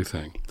that very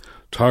thing.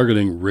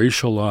 Targeting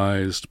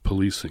racialized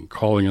policing,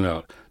 calling it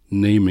out,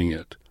 naming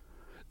it,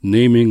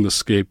 naming the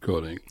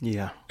scapegoating.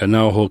 Yeah. And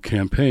now a whole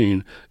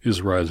campaign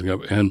is rising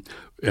up. And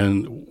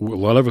a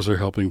lot of us are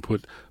helping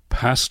put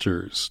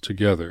pastors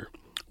together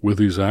with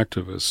these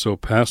activists. So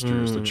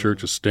pastors, the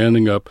church is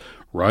standing up,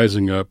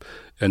 rising up,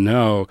 and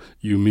now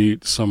you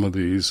meet some of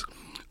these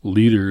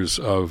leaders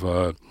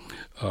of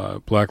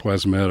Black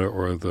Lives Matter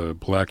or the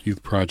Black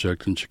Youth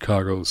Project in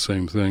Chicago, the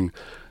same thing,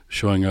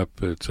 showing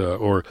up at,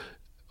 or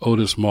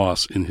Otis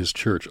Moss in his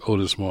church,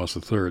 Otis Moss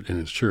III in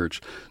his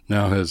church,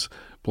 now has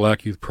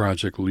Black Youth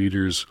Project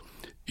leaders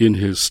in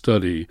his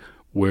study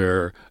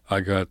where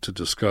I got to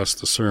discuss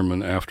the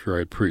sermon after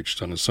I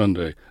preached on a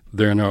Sunday.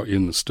 They're now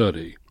in the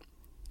study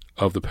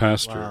of the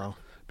pastor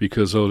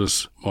because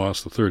Otis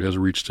Moss III has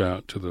reached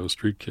out to those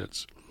street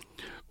kids.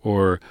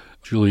 Or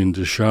Julian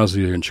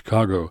DeShazier in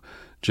Chicago,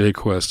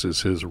 J-Quest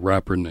is his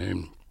rapper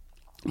name,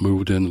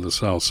 moved into the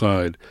South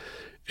Side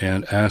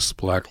and asked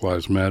Black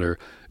Lives Matter,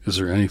 is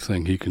there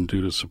anything he can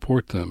do to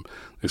support them?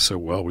 They said,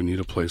 well, we need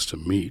a place to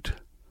meet.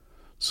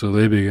 So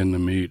they began to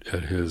meet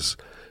at his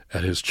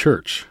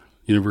church,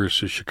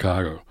 University of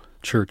Chicago,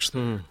 church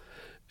there.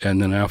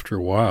 And then after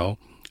a while,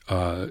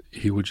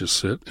 he would just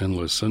sit and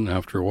listen.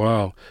 After a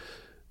while,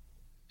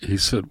 he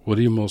said, what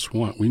do you most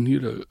want? We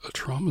need a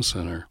trauma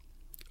center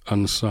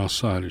on the south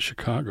side of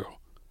Chicago.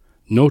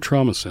 No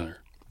trauma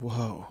center.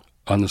 Whoa.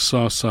 On the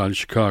south side of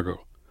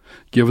Chicago.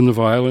 Given the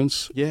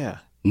violence,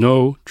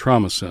 no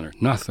trauma center,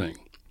 nothing.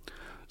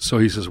 So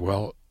he says,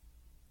 well,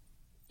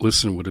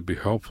 listen, would it be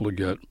helpful to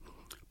get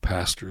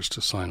pastors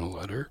to sign a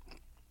letter?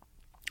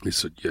 He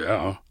said,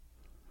 yeah.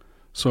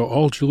 So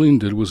all Julian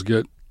did was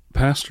get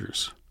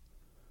pastors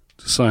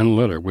to sign a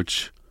letter,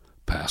 which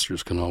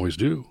pastors can always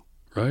do,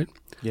 right?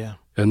 Yeah.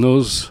 And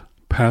those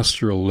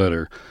pastoral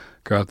letter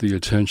got the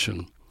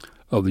attention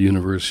of the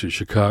University of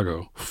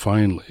Chicago.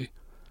 Finally,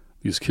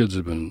 these kids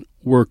have been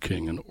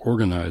working and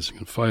organizing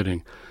and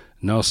fighting.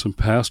 Now some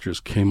pastors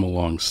came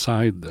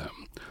alongside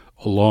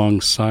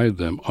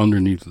them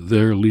underneath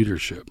their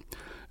leadership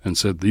and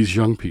said, these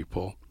young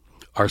people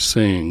are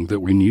saying that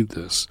we need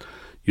this.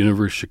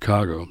 University of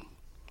Chicago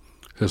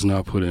has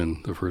now put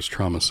in the first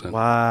trauma center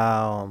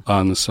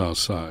on the south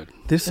side.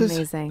 This is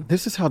amazing.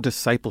 This is how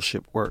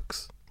discipleship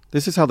works.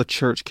 This is how the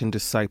church can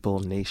disciple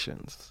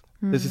nations.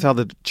 This is how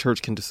the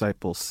church can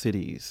disciple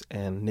cities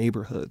and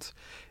neighborhoods,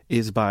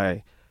 is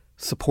by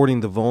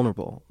supporting the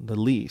vulnerable, the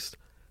least,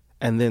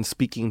 and then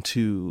speaking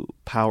to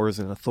powers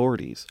and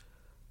authorities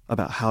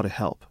about how to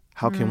help.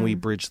 How can we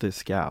bridge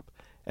this gap?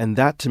 And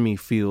that to me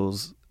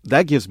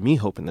that gives me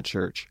hope in the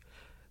church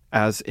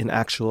as an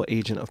actual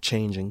agent of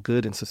change and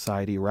good in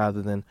society,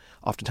 rather than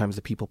oftentimes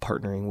the people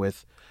partnering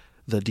with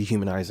the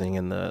dehumanizing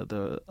and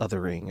the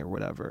othering or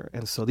whatever.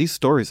 And so these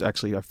stories,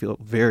 actually, I feel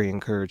very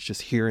encouraged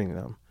just hearing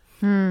them.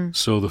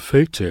 So the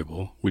faith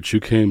table, which you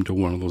came to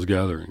one of those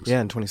gatherings.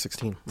 Yeah, in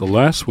 2016. The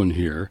last one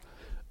here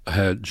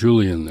had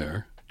Julian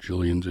there,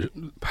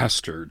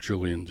 Pastor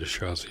Julian de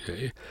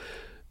Chazier,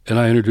 and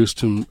I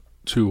introduced him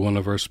to one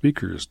of our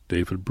speakers,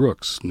 David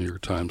Brooks, New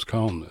York Times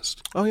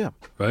columnist. Oh, yeah.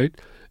 Right?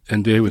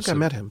 And David I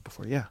met him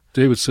before, yeah.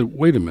 David said,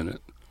 wait a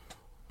minute,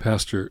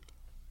 Pastor,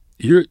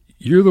 you're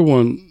the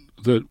one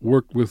that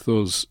worked with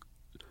those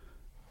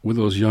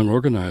young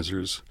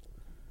organizers,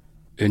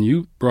 and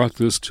you brought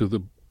this to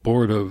the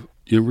board of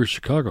University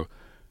of Chicago.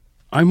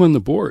 I'm on the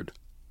board.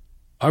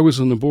 I was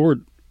on the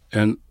board,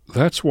 and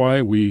that's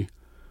why we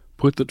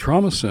put the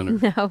trauma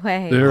center No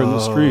way. there in the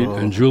street.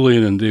 And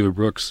Julian and David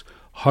Brooks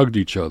hugged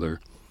each other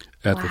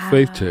at the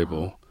faith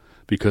table,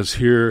 because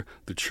here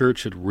the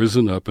church had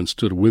risen up and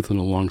stood with and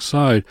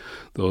alongside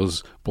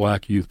those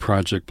Black Youth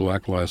Project,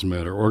 Black Lives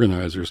Matter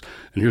organizers.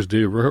 And here's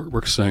David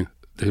Brooks saying,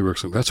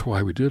 that's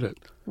why we did it.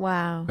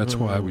 Wow. That's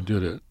why we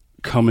did it.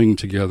 Coming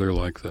together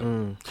like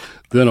that.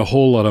 Then a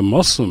whole lot of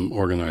Muslim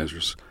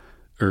organizers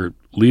or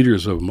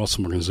leaders of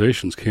Muslim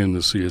organizations came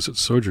to see us at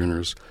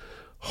Sojourners,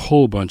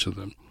 whole bunch of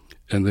them,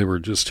 and they were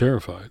just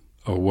terrified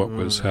of what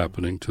was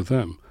happening to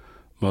them.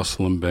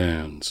 Muslim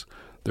bans,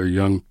 their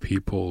young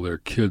people, their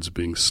kids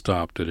being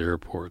stopped at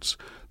airports,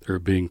 they're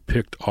being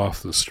picked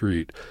off the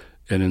street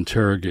and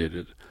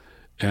interrogated,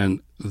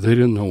 and they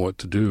didn't know what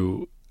to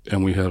do,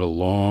 and we had a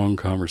long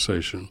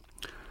conversation.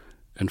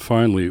 And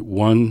finally,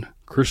 one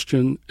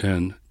Christian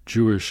and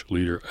Jewish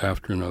leader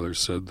after another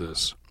said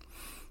this,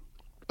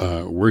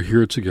 we're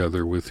here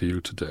together with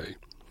you today.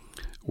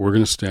 We're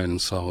going to stand in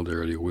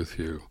solidarity with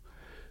you.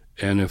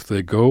 And if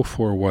they go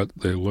for what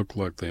they look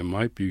like they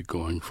might be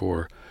going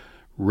for,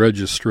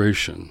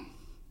 registration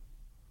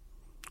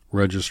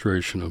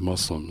of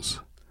Muslims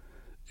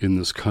in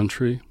this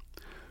country,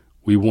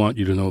 we want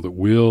you to know that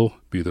we'll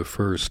be the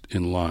first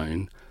in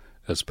line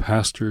as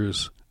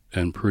pastors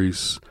and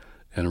priests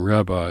and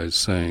rabbis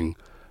saying,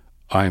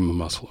 I'm a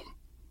Muslim.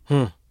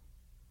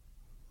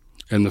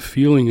 And the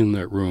feeling in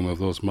that room of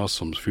those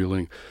Muslims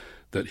feeling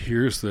that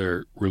here's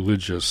their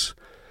religious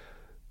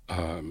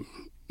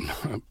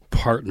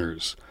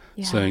partners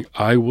saying,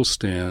 I will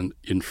stand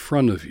in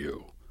front of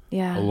you,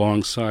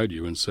 alongside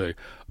you, and say,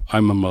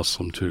 I'm a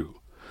Muslim too.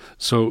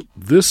 So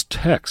this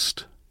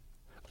text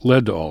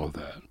led to all of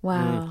that.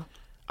 Wow.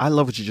 I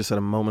love what you just said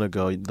a moment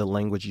ago, the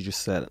language you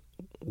just said,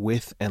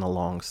 with and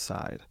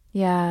alongside.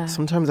 Yeah.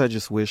 Sometimes I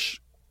just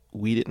wish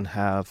we didn't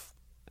have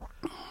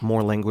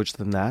more language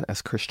than that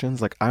as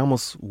Christians. Like, I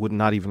almost would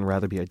not even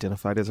rather be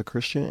identified as a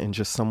Christian and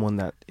just someone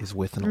that is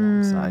with and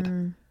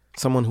alongside.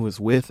 Someone who is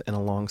with and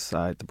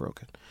alongside the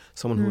broken.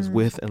 Someone who is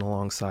with and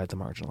alongside the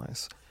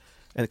marginalized.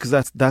 And because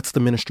that's the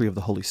ministry of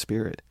the Holy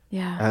Spirit.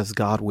 Yeah. As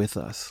God with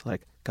us.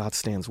 Like, God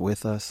stands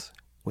with us,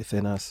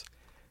 within us.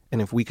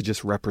 And if we could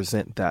just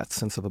represent that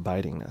sense of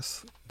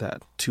abidingness,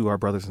 that to our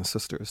brothers and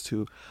sisters,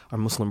 to our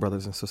Muslim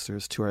brothers and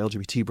sisters, to our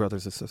LGBT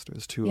brothers and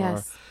sisters, to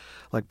our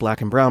like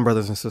Black and brown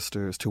brothers and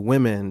sisters, to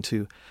women,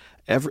 to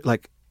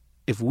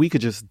if we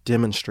could just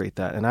demonstrate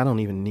that, and I don't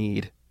even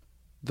need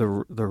the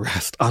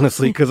rest,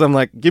 honestly, because I'm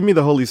like, give me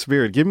the Holy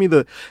Spirit, give me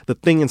the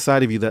thing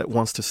inside of you that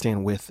wants to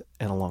stand with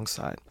and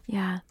alongside.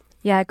 Yeah.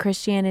 Yeah,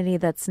 Christianity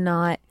that's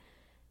not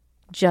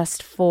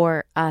just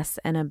for us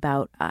and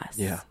about us.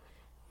 Yeah.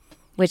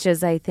 Which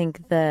is, I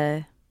think,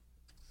 the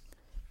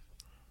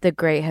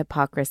great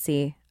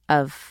hypocrisy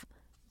of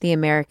the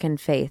American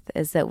faith,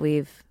 is that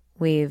we've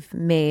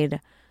made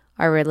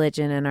our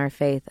religion and our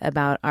faith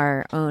about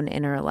our own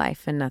inner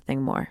life and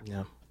nothing more.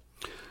 Yeah.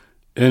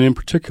 And in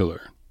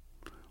particular,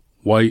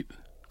 white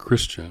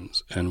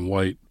Christians and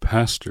white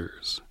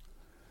pastors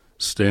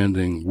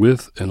standing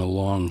with and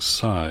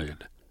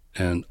alongside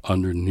and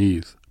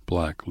underneath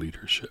Black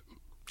leadership.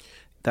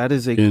 That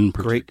is a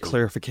great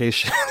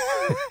clarification.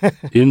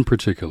 In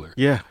particular.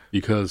 Yeah.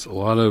 Because a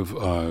lot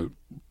of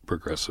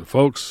progressive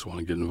folks want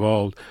to get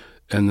involved,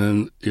 and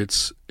then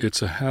it's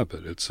a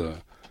habit. It's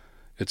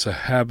a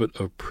habit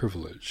of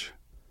privilege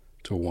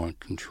to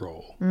want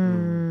control.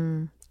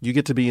 You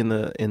get to be in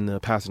the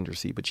passenger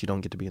seat, but you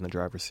don't get to be in the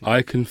driver's seat.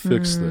 I can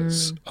fix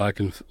this.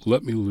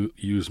 Let me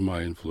use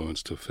my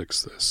influence to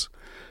fix this.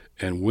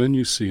 And when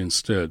you see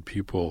instead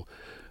people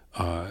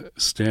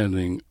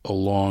standing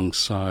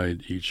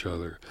alongside each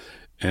other,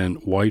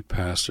 and white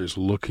pastors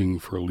looking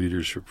for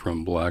leadership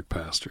from Black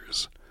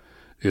pastors,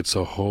 it's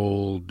a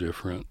whole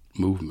different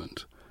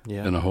movement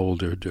and a whole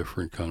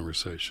different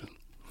conversation.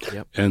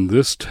 Yep. And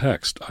this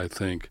text, I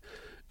think,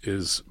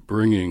 is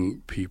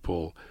bringing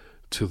people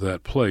to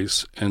that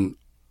place. And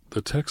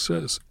the text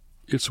says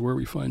it's where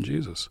we find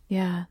Jesus.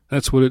 Yeah.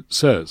 That's what it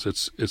says.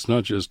 It's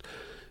not just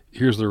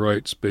here's the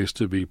right space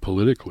to be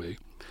politically.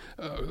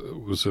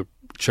 It was a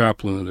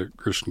chaplain at a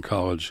Christian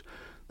college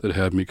that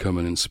had me come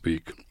in and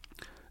speak.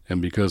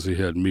 And because he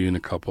had me and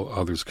a couple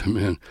others come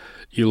in,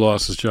 he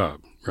lost his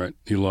job, right?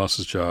 He lost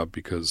his job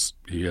because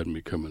he had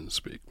me come in and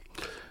speak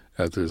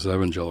at this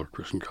evangelical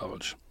Christian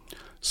college.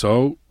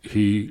 So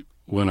he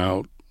went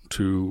out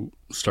to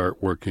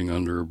start working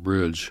under a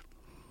bridge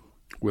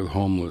with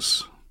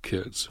homeless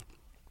kids.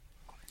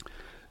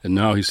 And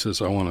now he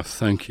says, I want to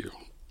thank you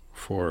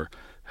for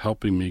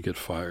helping me get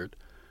fired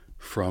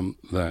from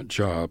that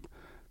job,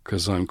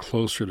 because I'm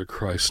closer to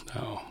Christ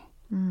now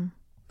than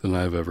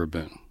I've ever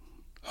been.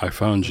 I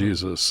found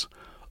Jesus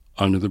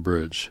under the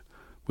bridge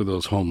with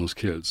those homeless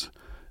kids.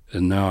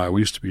 And now I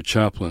used to be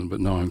chaplain, but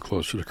now I'm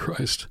closer to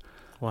Christ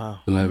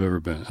than I've ever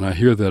been. And I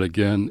hear that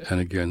again and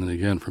again and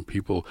again from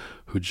people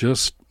who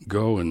just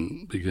go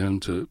and begin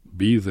to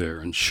be there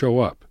and show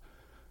up.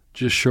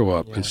 Just show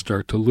up and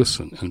start to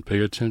listen and pay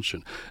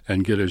attention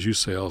and get, as you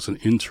say, Allison,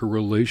 into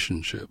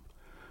relationship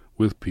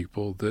with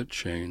people that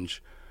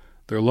change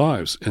their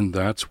lives. And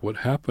that's what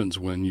happens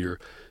when you're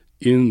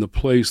in the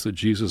place that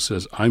Jesus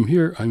says, I'm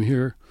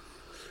here,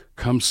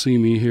 come see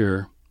me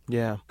here,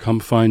 come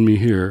find me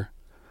here.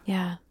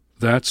 Yeah.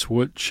 That's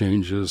what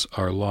changes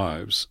our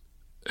lives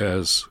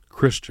as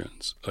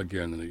Christians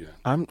again and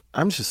again.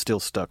 I'm just still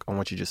stuck on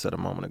what you just said a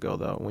moment ago,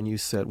 though, when you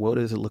said, what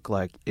does it look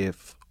like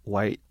if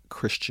white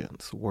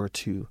Christians were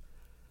to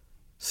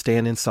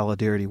stand in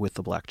solidarity with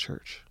the black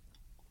church?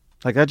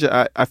 Like,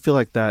 I feel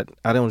like that,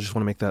 I don't just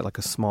want to make that like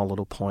a small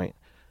little point.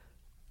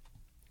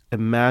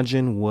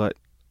 Imagine what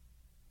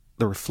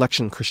the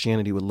reflection of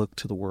Christianity would look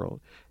to the world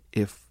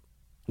if,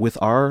 with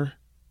our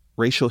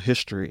racial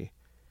history,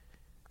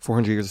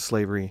 400 years of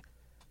slavery,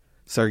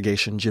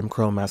 segregation, Jim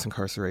Crow, mass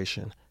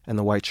incarceration, and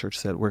the white church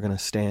said, we're going to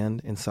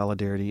stand in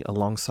solidarity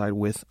alongside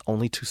with,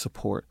 only to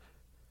support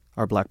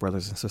our black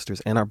brothers and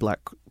sisters and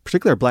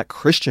particularly our black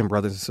Christian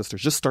brothers and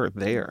sisters. Just start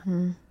there.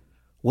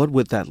 What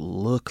would that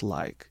look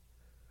like?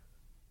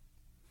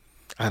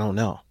 I don't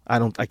know.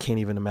 I can't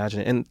even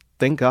imagine it. And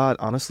thank God,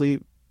 honestly,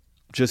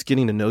 just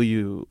getting to know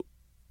you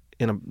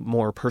in a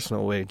more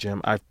personal way,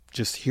 Jim,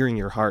 just hearing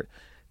your heart.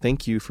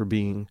 Thank you for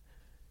being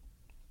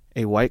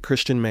a white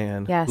Christian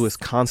man who has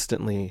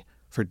constantly,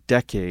 for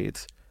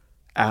decades,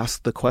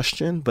 asked the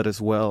question, but as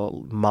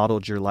well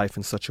modeled your life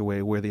in such a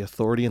way where the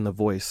authority and the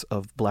voice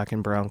of black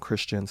and brown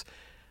Christians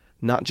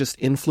not just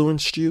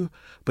influenced you,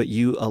 but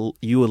you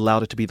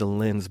allowed it to be the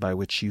lens by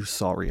which you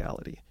saw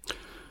reality.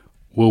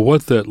 Well,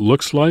 what that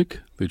looks like,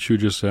 that you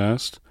just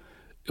asked,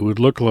 it would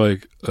look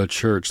like a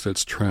church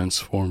that's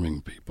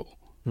transforming people.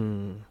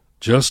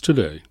 Just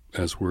today,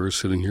 as we're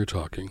sitting here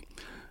talking,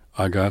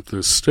 I got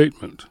this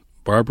statement.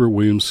 Barbara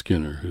Williams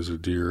Skinner, who's a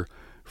dear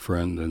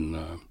friend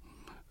and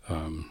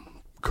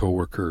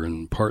co-worker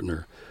and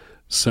partner,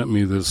 sent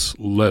me this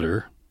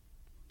letter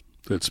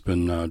that's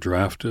been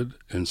drafted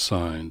and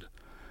signed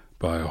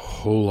by a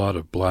whole lot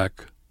of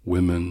black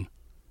women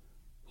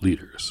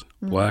leaders,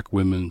 black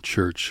women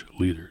church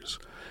leaders,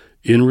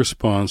 in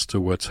response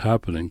to what's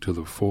happening to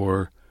the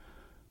 4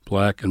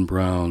 black and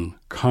brown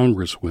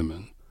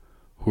congresswomen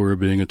who are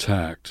being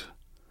attacked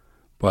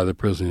by the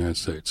President of the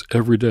United States.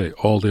 Every day,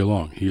 all day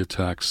long, he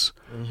attacks.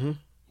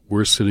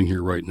 We're sitting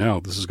here right now.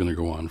 This is going to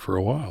go on for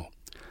a while.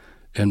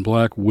 And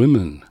black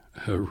women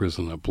have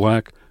risen up.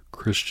 Black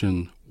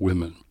Christian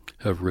women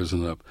have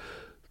risen up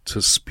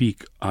to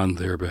speak on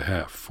their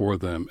behalf for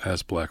them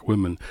as black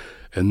women,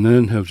 and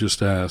then have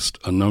just asked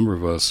a number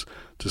of us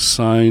to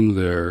sign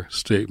their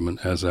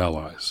statement as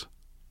allies.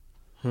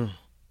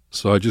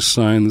 So I just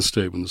signed the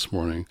statement this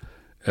morning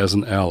as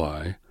an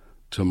ally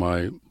to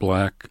my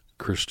black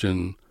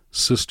Christian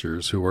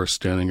sisters who are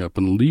standing up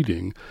and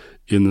leading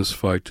in this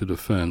fight to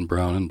defend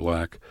brown and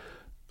black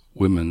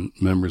women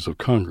members of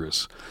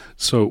Congress.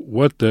 So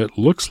what that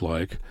looks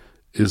like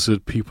is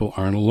that people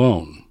aren't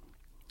alone.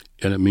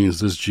 And it means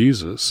this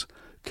Jesus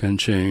can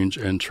change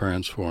and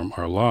transform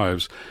our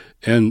lives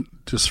and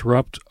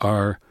disrupt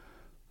our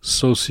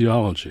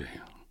sociology.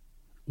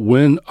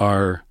 When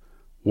our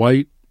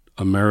white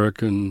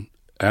American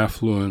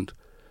affluent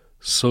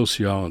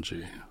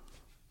sociology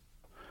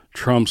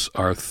trumps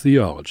our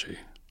theology,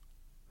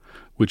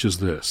 which is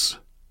this.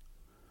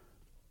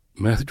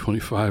 Matthew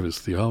 25 is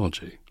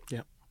theology.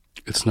 Yep.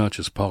 It's not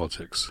just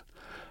politics.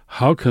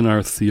 How can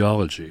our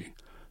theology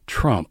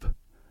trump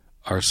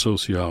our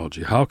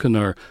sociology? How can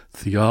our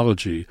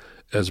theology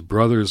as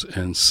brothers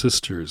and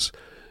sisters,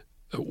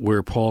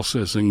 where Paul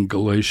says in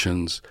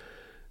Galatians,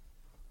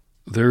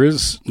 there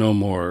is no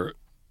more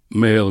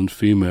male and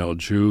female,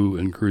 Jew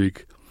and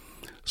Greek,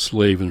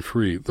 slave and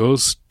free.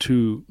 Those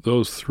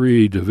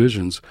 3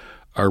 divisions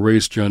are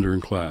race, gender,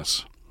 and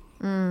class.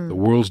 The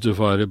world's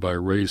divided by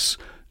race,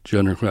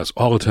 gender, and class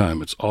all the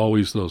time. It's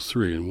always those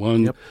 3.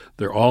 And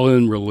they're all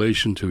in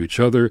relation to each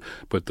other,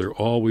 but they're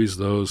always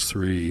those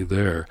 3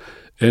 there.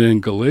 And in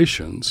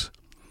Galatians,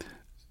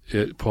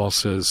 Paul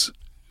says,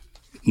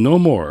 no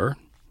more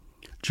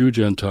Jew,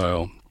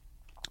 Gentile,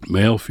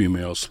 male,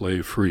 female,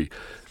 slave, free.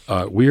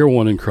 We are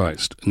one in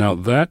Christ. Now,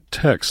 that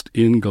text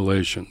in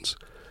Galatians,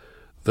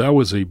 that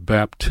was a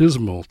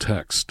baptismal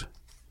text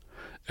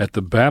at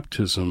the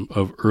baptism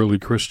of early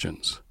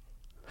Christians,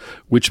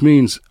 which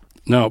means,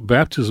 now,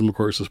 baptism, of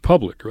course, is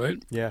public,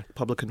 right? Yeah,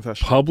 public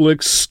confession.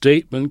 Public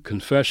statement,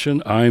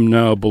 confession, I'm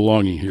now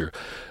belonging here.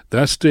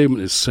 That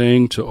statement is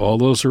saying to all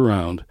those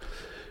around,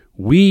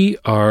 we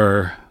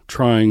are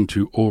trying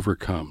to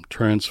overcome,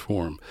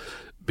 transform,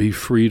 be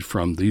freed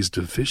from these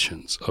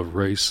divisions of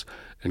race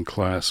and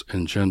class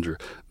and gender.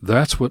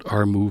 That's what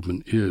our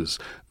movement is.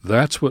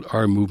 That's what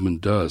our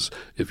movement does.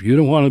 If you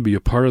don't want to be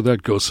a part of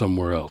that, go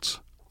somewhere else.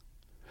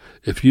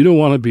 If you don't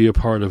want to be a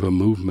part of a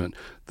movement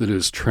that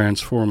is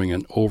transforming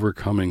and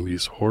overcoming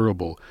these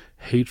horrible,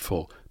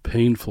 hateful,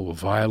 painful,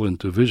 violent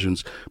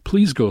divisions,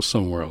 please go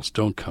somewhere else.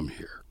 Don't come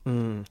here.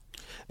 And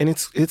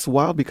it's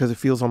wild because it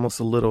feels almost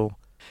a little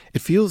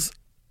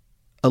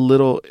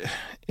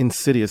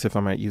insidious, if I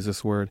might use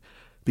this word,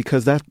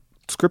 because that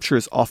scripture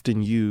is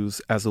often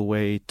used as a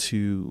way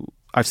to,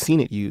 I've seen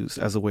it used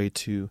as a way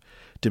to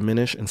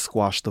diminish and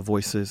squash the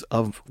voices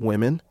of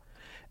women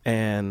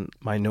and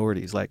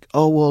minorities. Like,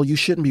 oh, well, you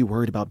shouldn't be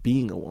worried about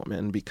being a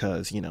woman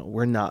because,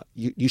 we're not,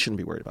 you shouldn't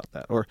be worried about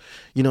that. Or,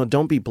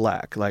 don't be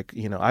black. Like,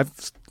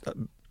 I've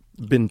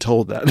been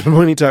told that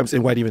many times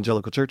in white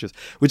evangelical churches,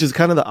 which is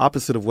kind of the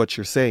opposite of what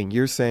you're saying.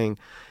 You're saying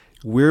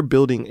we're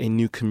building a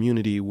new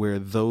community where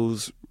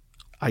those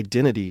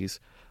identities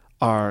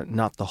are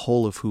not the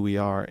whole of who we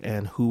are,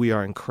 and who we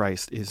are in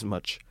Christ is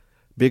much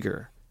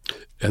bigger.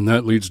 And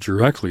that leads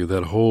directly,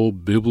 that whole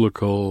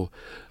biblical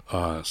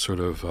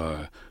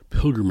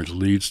pilgrimage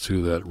leads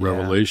to that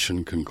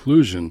Revelation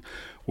conclusion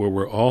where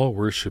we're all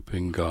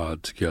worshiping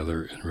God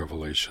together in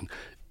Revelation,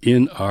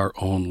 in our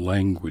own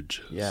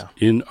languages,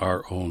 in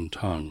our own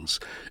tongues,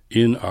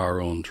 in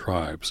our own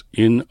tribes,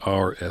 in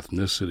our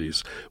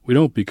ethnicities. We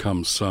don't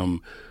become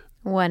some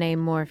one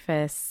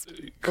amorphous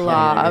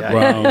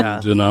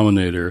blob.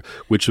 Denominator,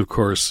 which of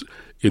course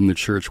in the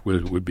church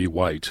would be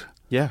white.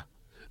 Yeah.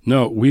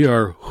 No, we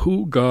are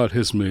who God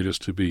has made us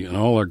to be in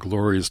all our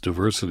glorious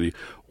diversity,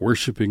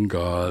 worshiping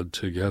God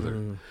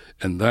together.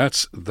 And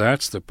that's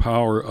the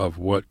power of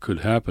what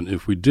could happen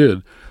if we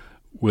did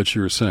what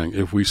you're saying,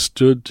 if we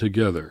stood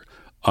together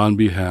on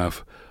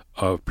behalf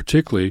of,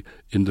 particularly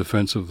in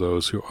defense of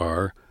those who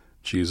are,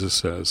 Jesus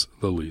says,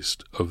 the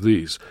least of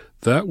these.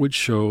 That would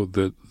show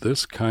that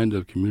this kind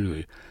of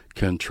community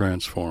can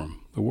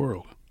transform the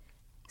world.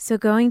 So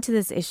going to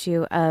this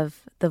issue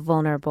of the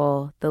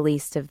vulnerable, the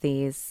least of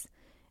these,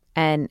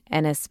 and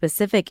a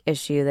specific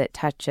issue that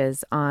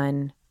touches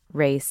on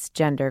race,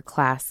 gender,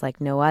 class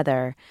like no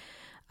other,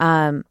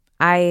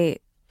 I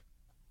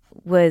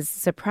was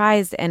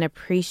surprised and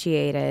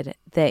appreciated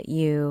that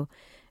you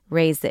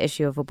raised the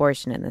issue of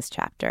abortion in this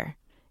chapter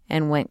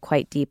and went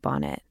quite deep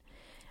on it.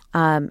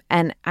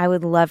 And I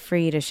would love for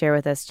you to share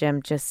with us,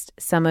 Jim, just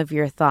some of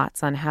your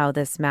thoughts on how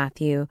this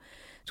Matthew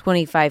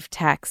 25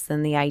 text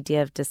and the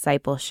idea of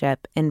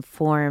discipleship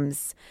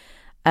informs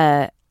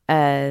a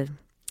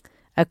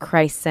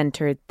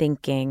Christ-centered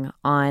thinking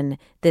on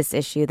this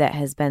issue that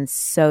has been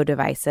so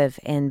divisive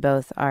in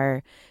both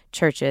our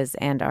churches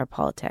and our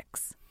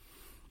politics.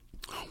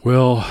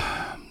 Well,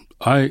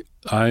 I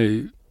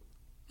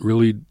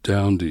really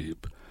down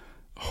deep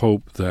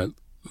hope that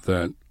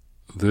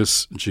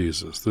this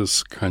Jesus,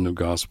 this kind of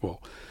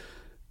gospel,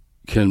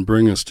 can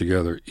bring us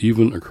together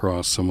even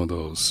across some of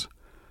those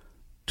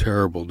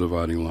terrible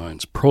dividing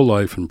lines.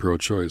 Pro-life and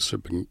pro-choice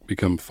have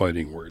become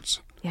fighting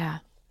words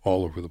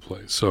all over the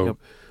place.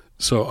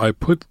 So I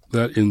put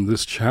that in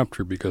this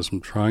chapter because I'm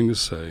trying to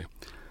say,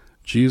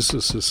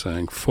 Jesus is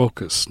saying,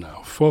 focus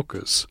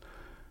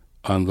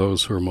on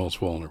those who are most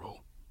vulnerable.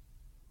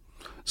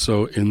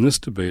 So in this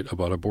debate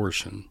about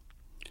abortion,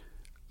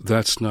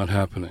 that's not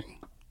happening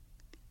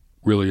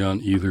really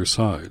on either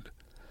side.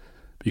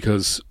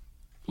 Because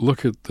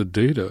look at the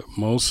data.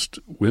 Most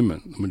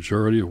women, the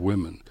majority of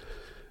women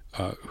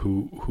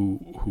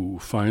who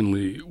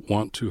finally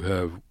want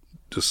to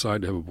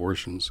decide to have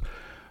abortions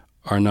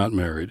are not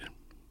married.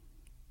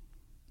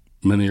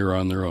 Many are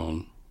on their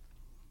own,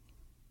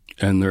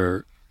 and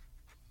they're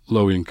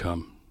low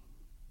income.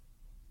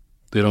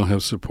 They don't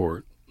have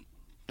support.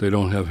 They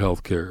don't have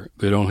health care.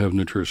 They don't have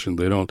nutrition.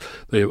 They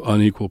have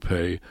unequal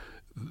pay.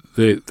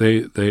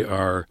 They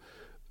are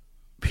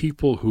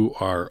people who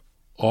are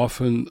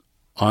often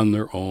on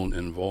their own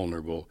and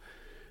vulnerable.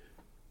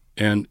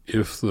 And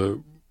if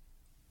the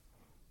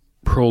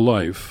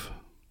pro-life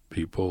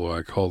people,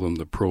 I call them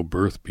the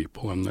pro-birth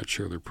people, I'm not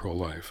sure they're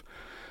pro-life,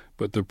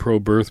 but the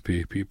pro-birth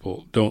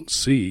people don't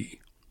see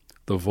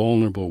the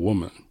vulnerable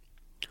woman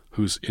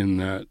who's in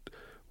that,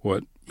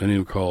 what many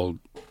have called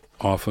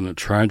often a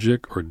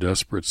tragic or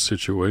desperate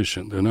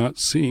situation. They're not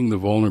seeing the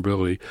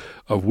vulnerability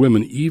of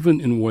women.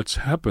 Even in what's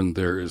happened,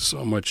 there is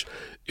so much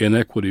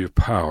inequity of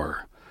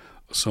power,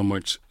 so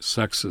much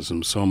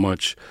sexism, so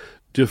much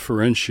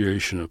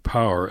differentiation of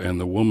power, and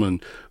the woman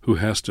who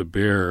has to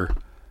bear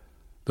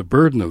the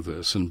burden of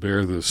this and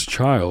bear this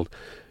child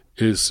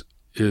is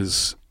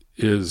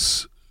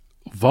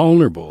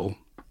vulnerable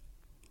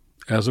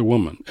as a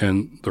woman,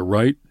 and the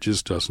right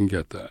just doesn't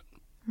get that.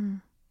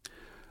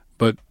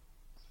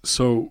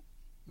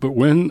 But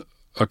when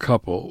a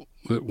couple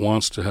that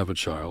wants to have a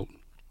child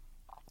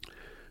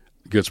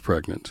gets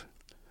pregnant,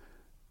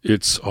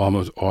 it's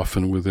almost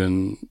often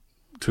within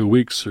 2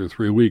 weeks or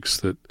 3 weeks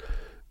that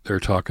they're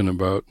talking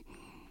about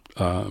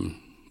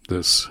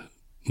this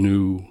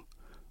new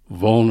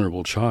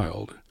vulnerable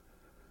child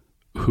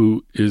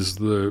who is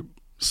the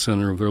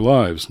center of their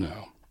lives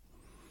now.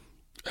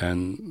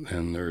 and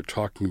they're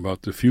talking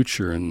about the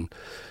future, and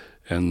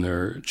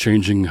they're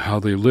changing how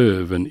they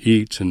live and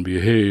eat and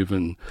behave,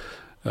 and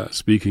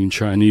speaking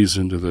Chinese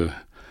into the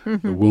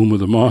womb of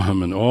the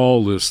mom, and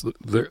all this.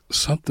 There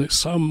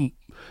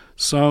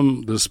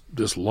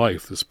this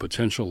life, this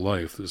potential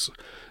life, this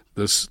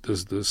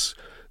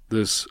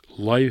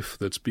life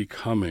that's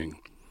becoming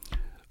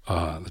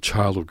the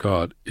child of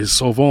God is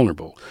so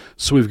vulnerable.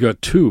 So we've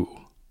got two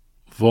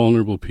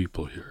vulnerable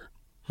people here.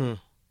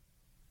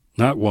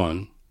 Not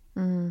one,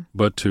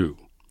 but two.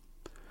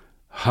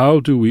 How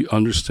do we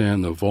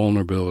understand the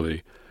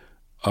vulnerability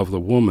of the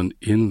woman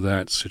in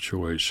that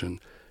situation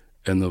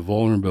and the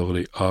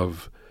vulnerability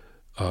of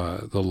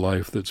the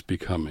life that's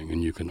becoming?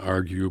 And you can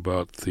argue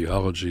about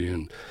theology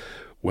and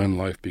when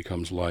life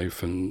becomes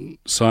life, and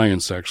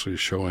science actually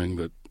showing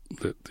that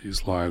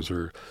these lives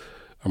are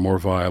more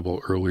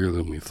viable earlier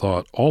than we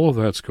thought. All of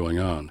that's going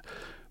on,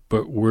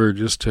 but we're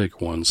just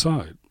take one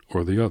side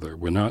or the other.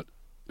 We're not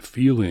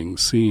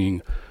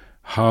seeing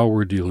how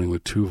we're dealing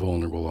with two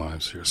vulnerable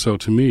lives here. So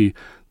to me,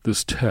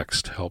 this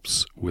text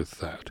helps with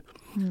that.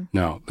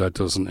 Now, that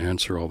doesn't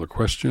answer all the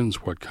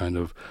questions. What kind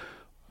of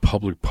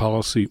public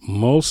policy?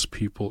 Most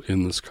people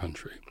in this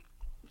country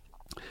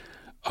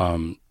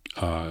don't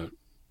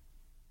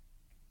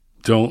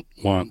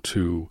want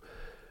to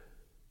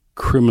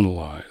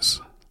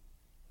criminalize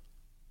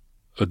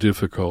a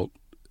difficult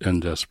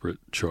and desperate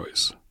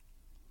choice.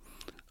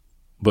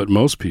 But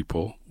most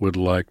people would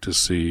like to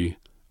see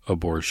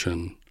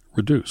abortion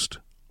reduced.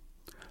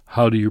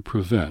 How do you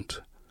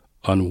prevent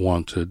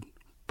unwanted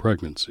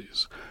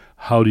pregnancies?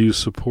 How do you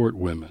support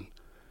women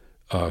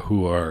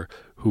who are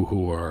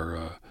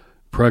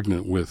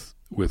pregnant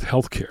with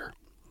health care,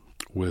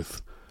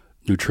 with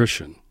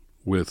nutrition,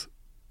 with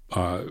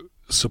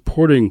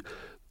supporting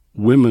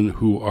women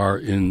who are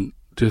in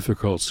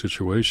difficult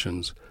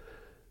situations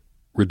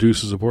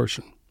reduces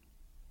abortion?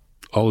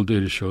 All the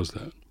data shows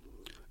that.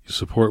 You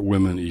support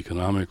women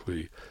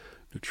economically,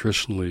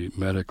 nutritionally,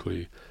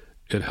 medically,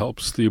 it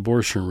helps the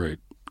abortion rate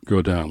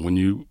go down. When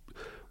you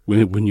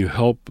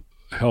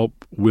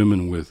help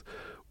women with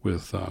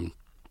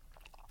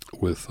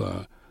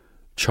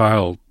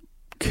child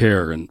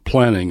care and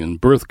planning and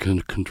birth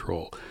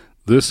control,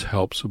 this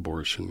helps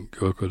abortion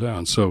go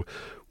down. So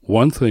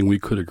one thing we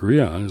could agree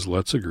on is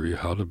let's agree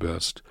how to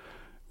best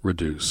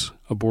reduce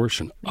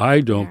abortion. I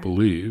don't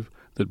believe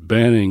that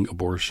banning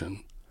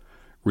abortion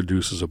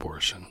reduces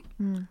abortion.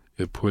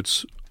 It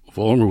puts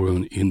vulnerable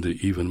women into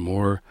even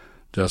more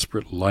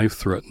desperate,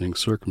 life-threatening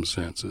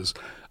circumstances.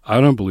 I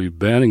don't believe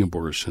banning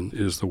abortion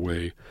is the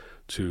way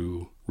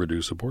to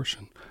reduce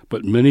abortion.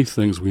 But many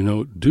things we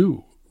know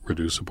do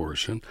reduce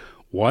abortion.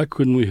 Why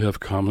couldn't we have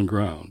common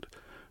ground,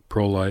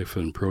 pro-life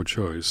and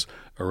pro-choice,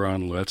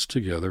 around let's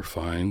together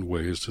find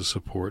ways to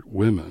support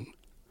women,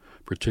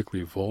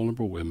 particularly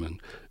vulnerable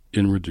women,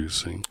 in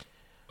reducing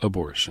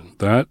abortion?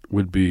 That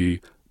would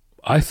be,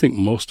 I think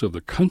most of the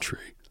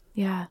country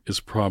is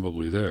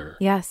probably there.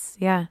 Yes,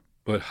 yeah.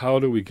 But how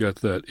do we get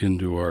that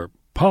into our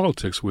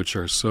politics, which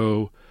are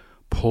so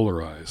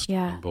polarized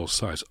on both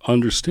sides?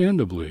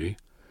 Understandably,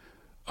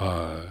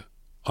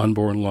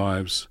 unborn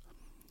lives,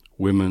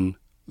 women,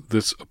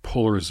 this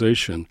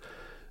polarization,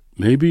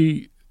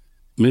 maybe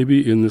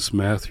in this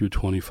Matthew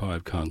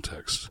 25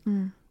 context,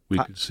 we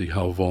could see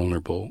how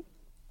vulnerable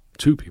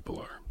two people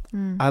are.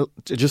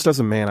 Just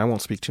as a man, I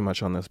won't speak too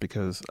much on this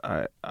because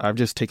I've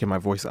just taken my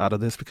voice out of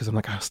this because I'm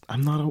like,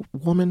 I'm not a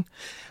woman.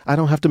 I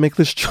don't have to make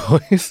this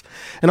choice.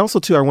 And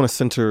also, too, I want to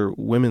center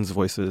women's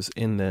voices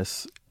in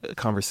this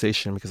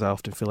conversation because I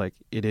often feel like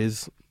it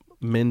is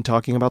men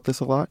talking about this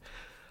a lot.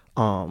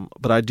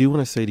 But I do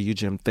want to say to you,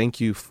 Jim, thank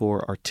you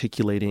for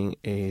articulating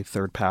a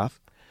third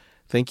path.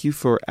 Thank you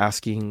for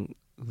asking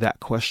that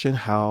question.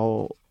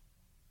 How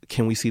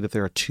can we see that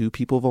there are two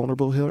people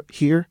vulnerable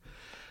here?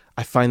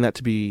 I find that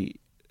to be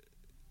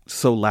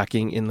so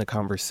lacking in the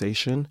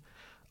conversation,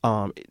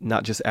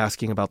 not just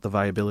asking about the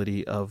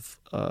viability of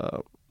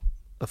a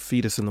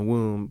fetus in the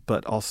womb,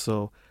 but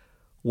also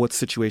what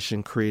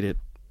situation created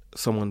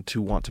someone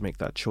to want to make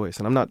that choice.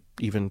 And I'm not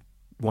even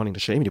wanting to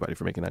shame anybody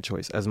for making that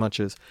choice, as much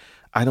as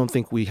I don't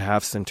think we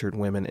have centered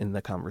women in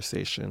the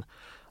conversation,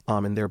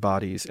 in their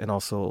bodies and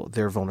also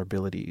their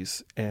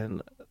vulnerabilities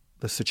and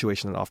the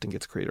situation that often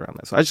gets created around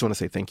that. So I just want to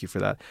say thank you for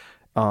that.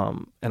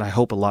 And I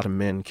hope a lot of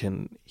men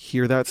can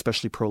hear that,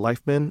 especially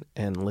pro-life men,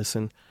 and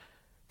listen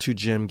to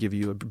Jim give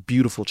you a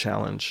beautiful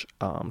challenge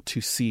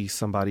to see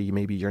somebody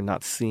maybe you're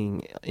not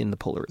seeing in the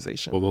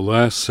polarization. Well, the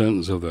last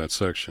sentence of that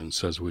section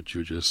says what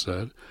you just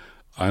said.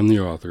 I'm the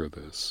author of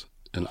this,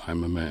 and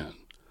I'm a man.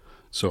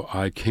 So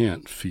I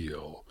can't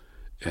feel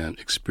and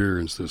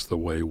experience this the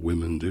way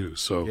women do.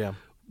 So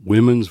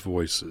women's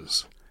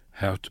voices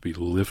have to be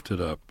lifted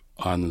up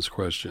on this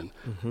question,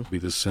 be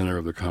the center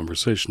of the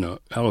conversation. Now,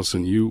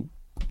 Allison, you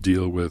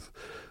deal with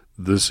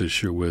this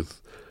issue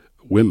with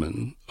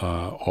women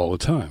all the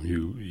time.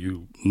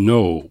 You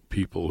know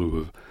people who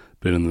have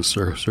been in the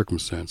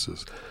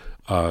circumstances.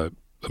 I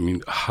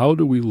mean, how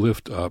do we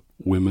lift up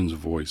women's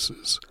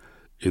voices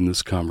in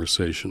this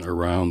conversation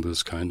around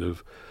this kind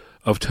of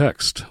of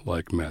text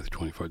like Matthew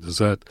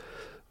 25.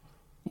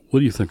 What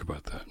do you think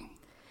about that?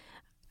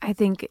 I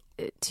think,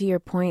 to your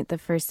point, the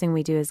first thing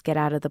we do is get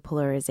out of the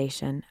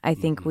polarization. I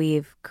think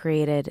we've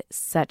created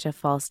such a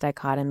false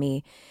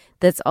dichotomy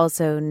that's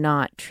also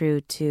not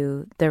true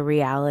to the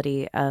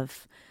reality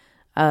of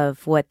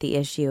what the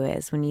issue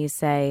is. When you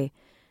say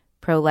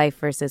pro-life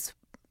versus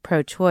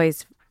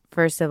pro-choice,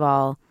 first of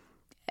all,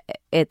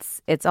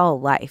 it's all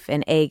life.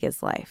 An egg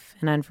is life.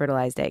 An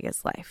unfertilized egg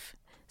is life.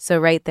 So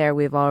right there,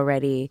 we've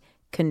already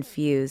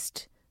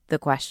confused the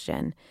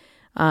question.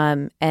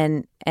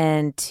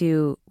 And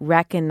to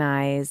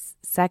recognize,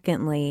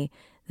 secondly,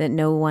 that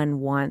no one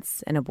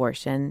wants an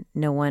abortion.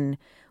 No one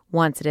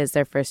wants it as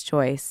their first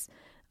choice.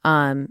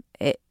 When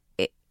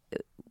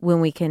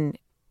we can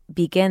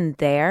begin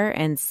there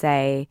and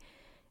say,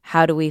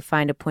 how do we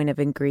find a point of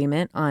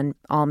agreement on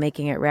all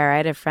making it rare? I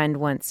had a friend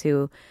once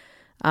who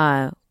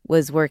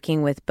was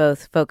working with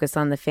both Focus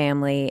on the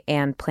Family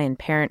and Planned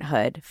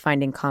Parenthood,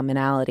 finding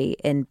commonality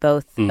in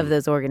both of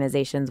those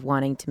organizations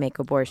wanting to make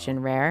abortion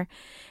rare.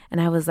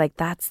 And I was like,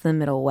 that's the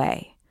middle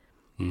way.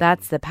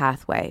 That's the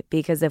pathway.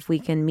 Because if we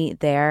can meet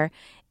there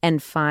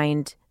and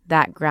find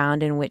that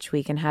ground in which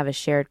we can have a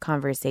shared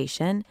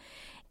conversation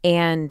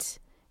and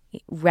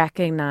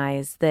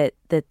recognize that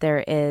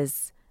there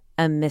is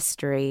a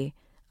mystery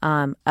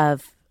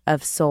of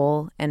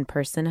soul and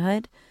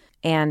personhood,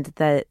 and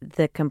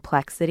the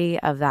complexity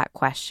of that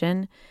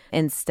question,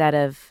 instead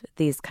of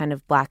these kind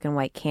of black and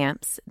white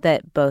camps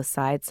that both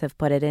sides have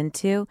put it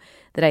into,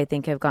 that I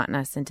think have gotten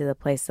us into the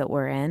place that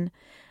we're in.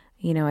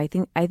 I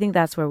think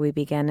that's where we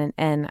begin.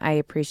 And I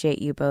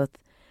appreciate you both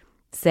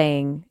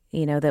saying,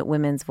 that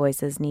women's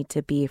voices need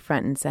to be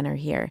front and center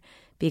here,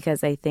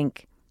 because I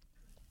think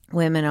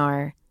women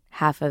are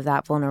half of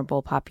that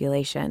vulnerable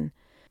population.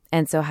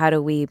 And so how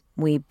do we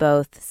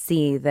both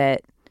see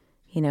that,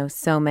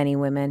 so many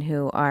women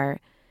who are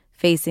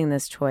facing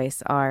this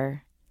choice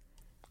are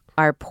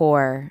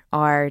poor,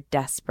 are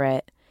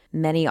desperate.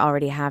 Many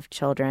already have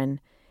children,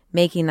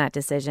 making that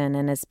decision.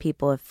 And as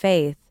people of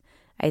faith,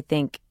 I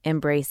think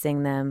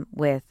embracing them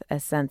with a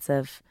sense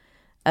of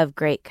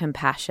great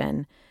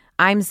compassion.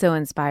 I'm so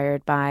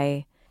inspired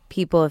by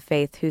people of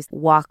faith who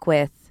walk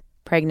with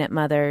pregnant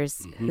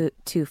mothers who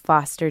to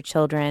foster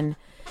children,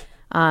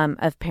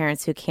 of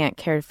parents who can't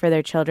care for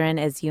their children,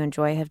 as you and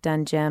Joy have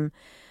done, Jim,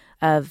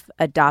 of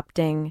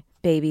adopting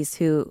babies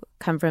who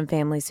come from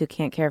families who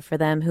can't care for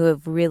them, who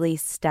have really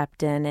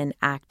stepped in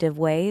active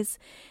ways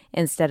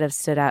instead of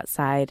stood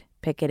outside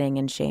picketing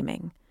and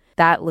shaming.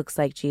 That looks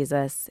like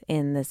Jesus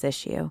in this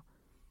issue.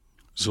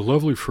 There's a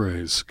lovely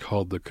phrase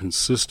called the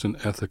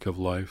consistent ethic of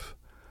life.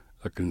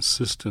 A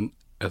consistent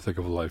ethic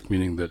of life,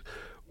 meaning that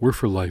we're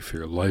for life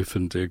here, life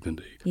and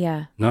dignity.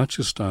 Yeah. Not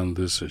just on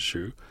this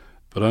issue,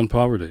 but on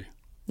poverty.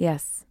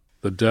 Yes.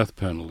 The death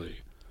penalty,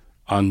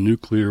 on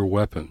nuclear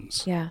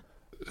weapons. Yeah.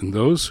 And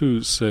those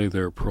who say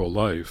they're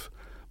pro-life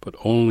but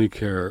only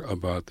care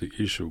about the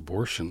issue of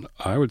abortion,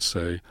 I would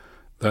say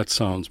that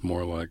sounds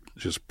more like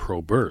just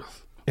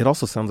pro-birth. It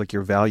also sounds like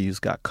your values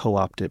got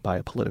co-opted by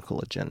a political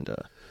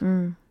agenda,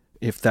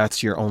 if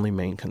that's your only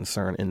main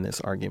concern in this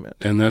argument.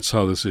 And that's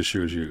how this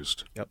issue is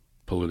used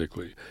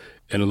politically.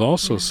 And it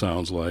also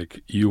sounds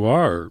like you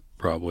are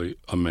probably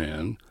a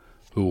man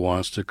who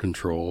wants to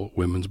control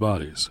women's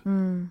bodies.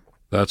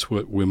 That's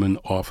what women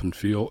often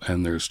feel,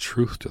 and there's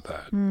truth to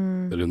that,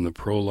 that in the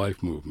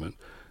pro-life movement,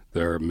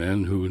 there are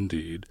men who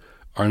indeed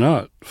are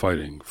not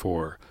fighting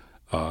for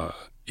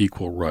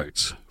equal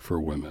rights for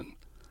women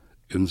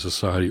in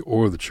society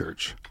or the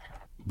church.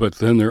 But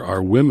then there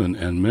are women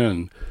and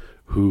men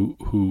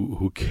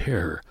who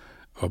care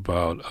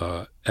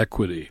about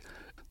equity.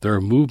 There are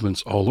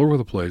movements all over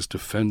the place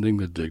defending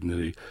the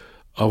dignity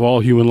of all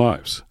human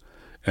lives.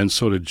 And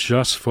so to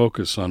just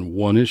focus on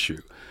one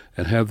issue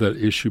and have that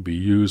issue be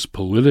used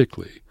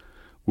politically,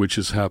 which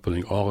is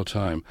happening all the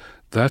time,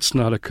 that's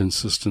not a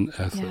consistent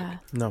ethic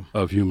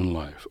of human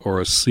life, or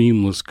a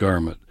seamless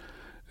garment,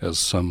 as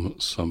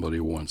somebody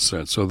once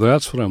said. So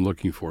that's what I'm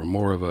looking for,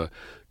 more of a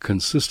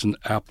consistent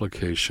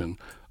application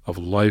of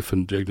life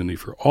and dignity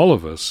for all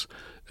of us,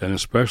 and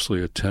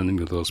especially attending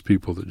to those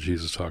people that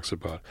Jesus talks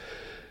about.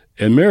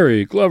 And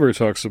Mary Glover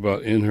talks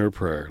about in her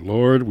prayer,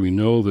 Lord, we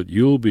know that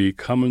you'll be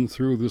coming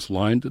through this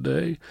line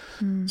today,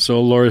 so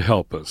Lord,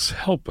 help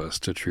us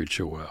to treat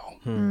you well.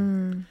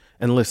 And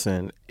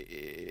listen,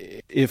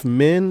 if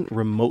men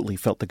remotely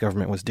felt the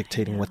government was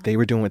dictating what they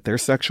were doing with their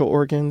sexual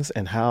organs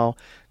and how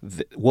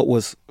what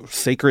was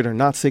sacred or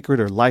not sacred,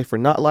 or life or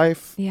not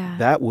life,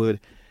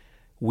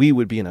 we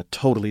would be in a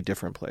totally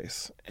different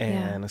place.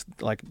 And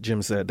like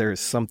Jim said, there is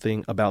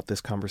something about this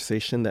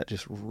conversation that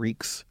just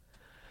reeks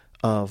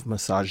of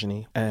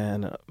misogyny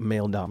and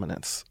male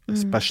dominance,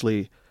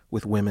 especially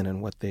with women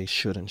and what they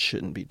should and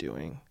shouldn't be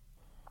doing.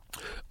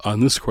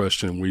 On this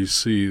question, we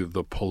see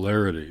the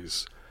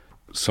polarities,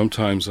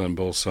 sometimes on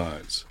both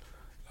sides,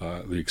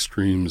 the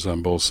extremes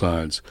on both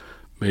sides,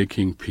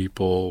 making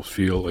people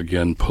feel,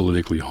 again,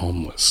 politically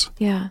homeless.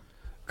 Yeah.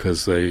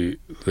 Because they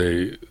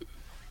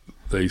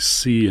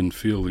see and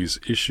feel these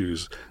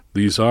issues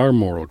These are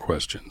moral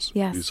questions.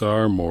 Yes. These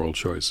are moral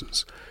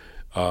choices.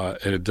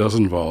 And it does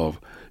involve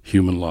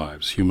human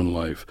lives, human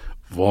life,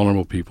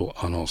 vulnerable people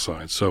on all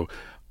sides. So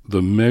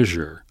the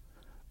measure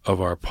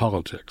of our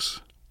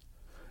politics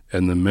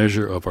and the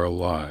measure of our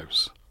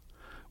lives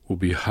will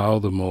be how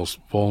the most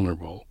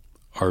vulnerable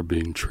are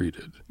being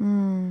treated.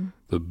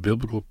 The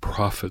biblical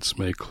prophets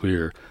make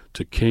clear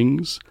to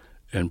kings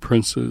and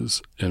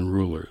princes and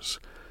rulers,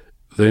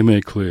 they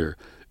make clear,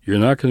 you're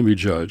not going to be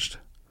judged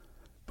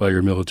by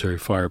your military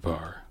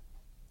firepower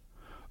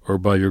or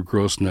by your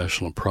gross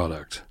national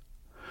product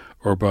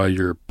or by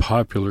your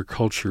popular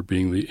culture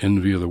being the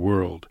envy of the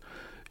world.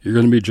 You're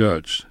going to be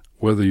judged,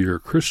 whether you're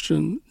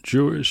Christian,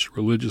 Jewish,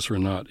 religious or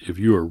not. If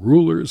you are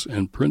rulers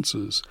and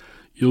princes,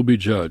 you'll be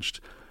judged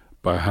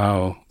by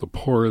how the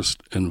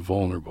poorest and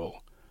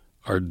vulnerable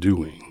are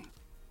doing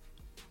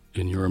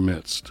in your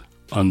midst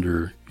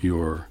under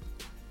your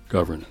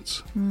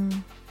governance.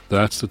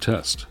 That's the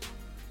test.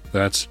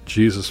 That's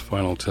Jesus'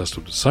 final test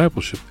of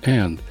discipleship,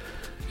 and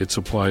it's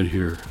applied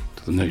here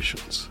to the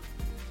nations.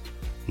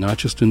 Not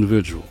just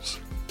individuals,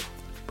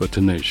 but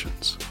to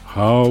nations.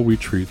 How we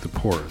treat the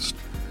poorest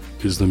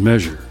is the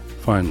measure,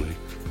 finally,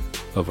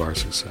 of our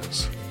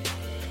success.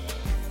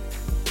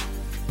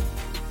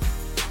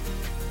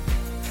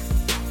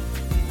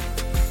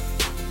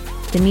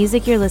 The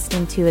music you're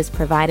listening to is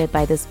provided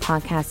by this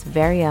podcast's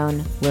very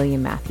own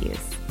William Matthews.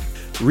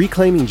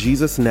 Reclaiming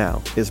Jesus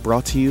Now is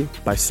brought to you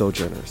by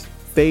Sojourners,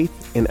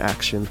 faith in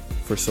action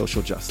for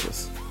social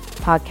justice.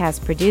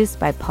 Podcast produced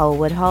by Paul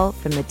Woodhull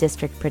from the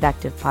District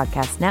Productive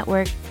Podcast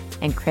Network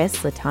and Chris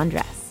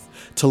Latondres.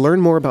 To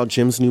learn more about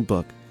Jim's new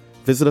book,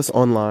 visit us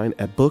online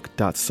at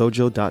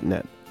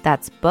book.sojo.net.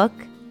 That's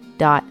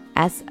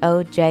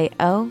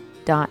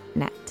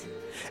book.sojo.net.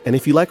 And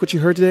if you like what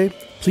you heard today,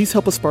 please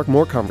help us spark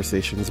more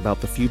conversations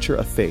about the future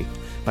of faith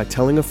by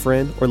telling a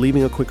friend or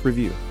leaving a quick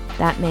review.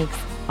 That makes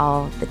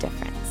all the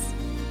difference.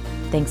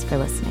 Thanks for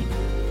listening.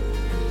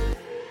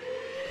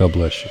 God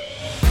bless you.